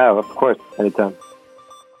 No, of course. Anytime.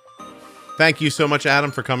 Thank you so much, Adam,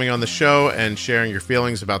 for coming on the show and sharing your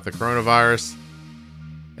feelings about the coronavirus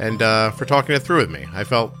and for talking it through with me. I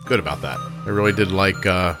felt good about that. I really did like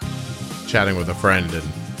chatting with a friend and,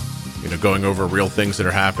 you know, going over real things that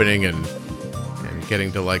are happening and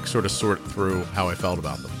getting to like sort of sort through how I felt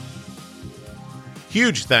about them.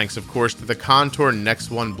 Huge thanks, of course, to the Contour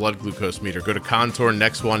Next One blood glucose meter. Go to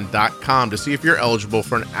contournext1.com to see if you're eligible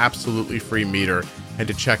for an absolutely free meter and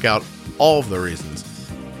to check out all of the reasons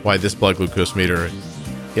why this blood glucose meter,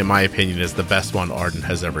 in my opinion, is the best one Ardent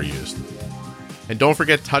has ever used. And don't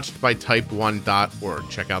forget touchedbytype1.org.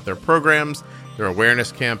 Check out their programs, their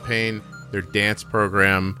awareness campaign, their dance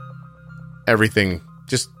program, everything.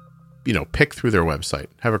 Just, pick through their website.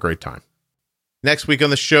 Have a great time. Next week on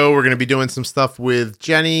the show, we're going to be doing some stuff with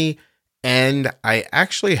Jenny, and I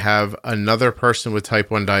actually have another person with type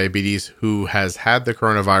 1 diabetes who has had the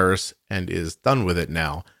coronavirus and is done with it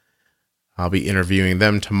now. I'll be interviewing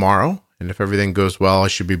them tomorrow, and if everything goes well, I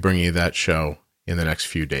should be bringing you that show in the next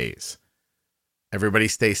few days. Everybody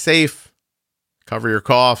stay safe, cover your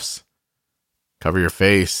coughs, cover your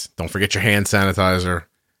face, don't forget your hand sanitizer,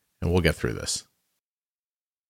 and we'll get through this.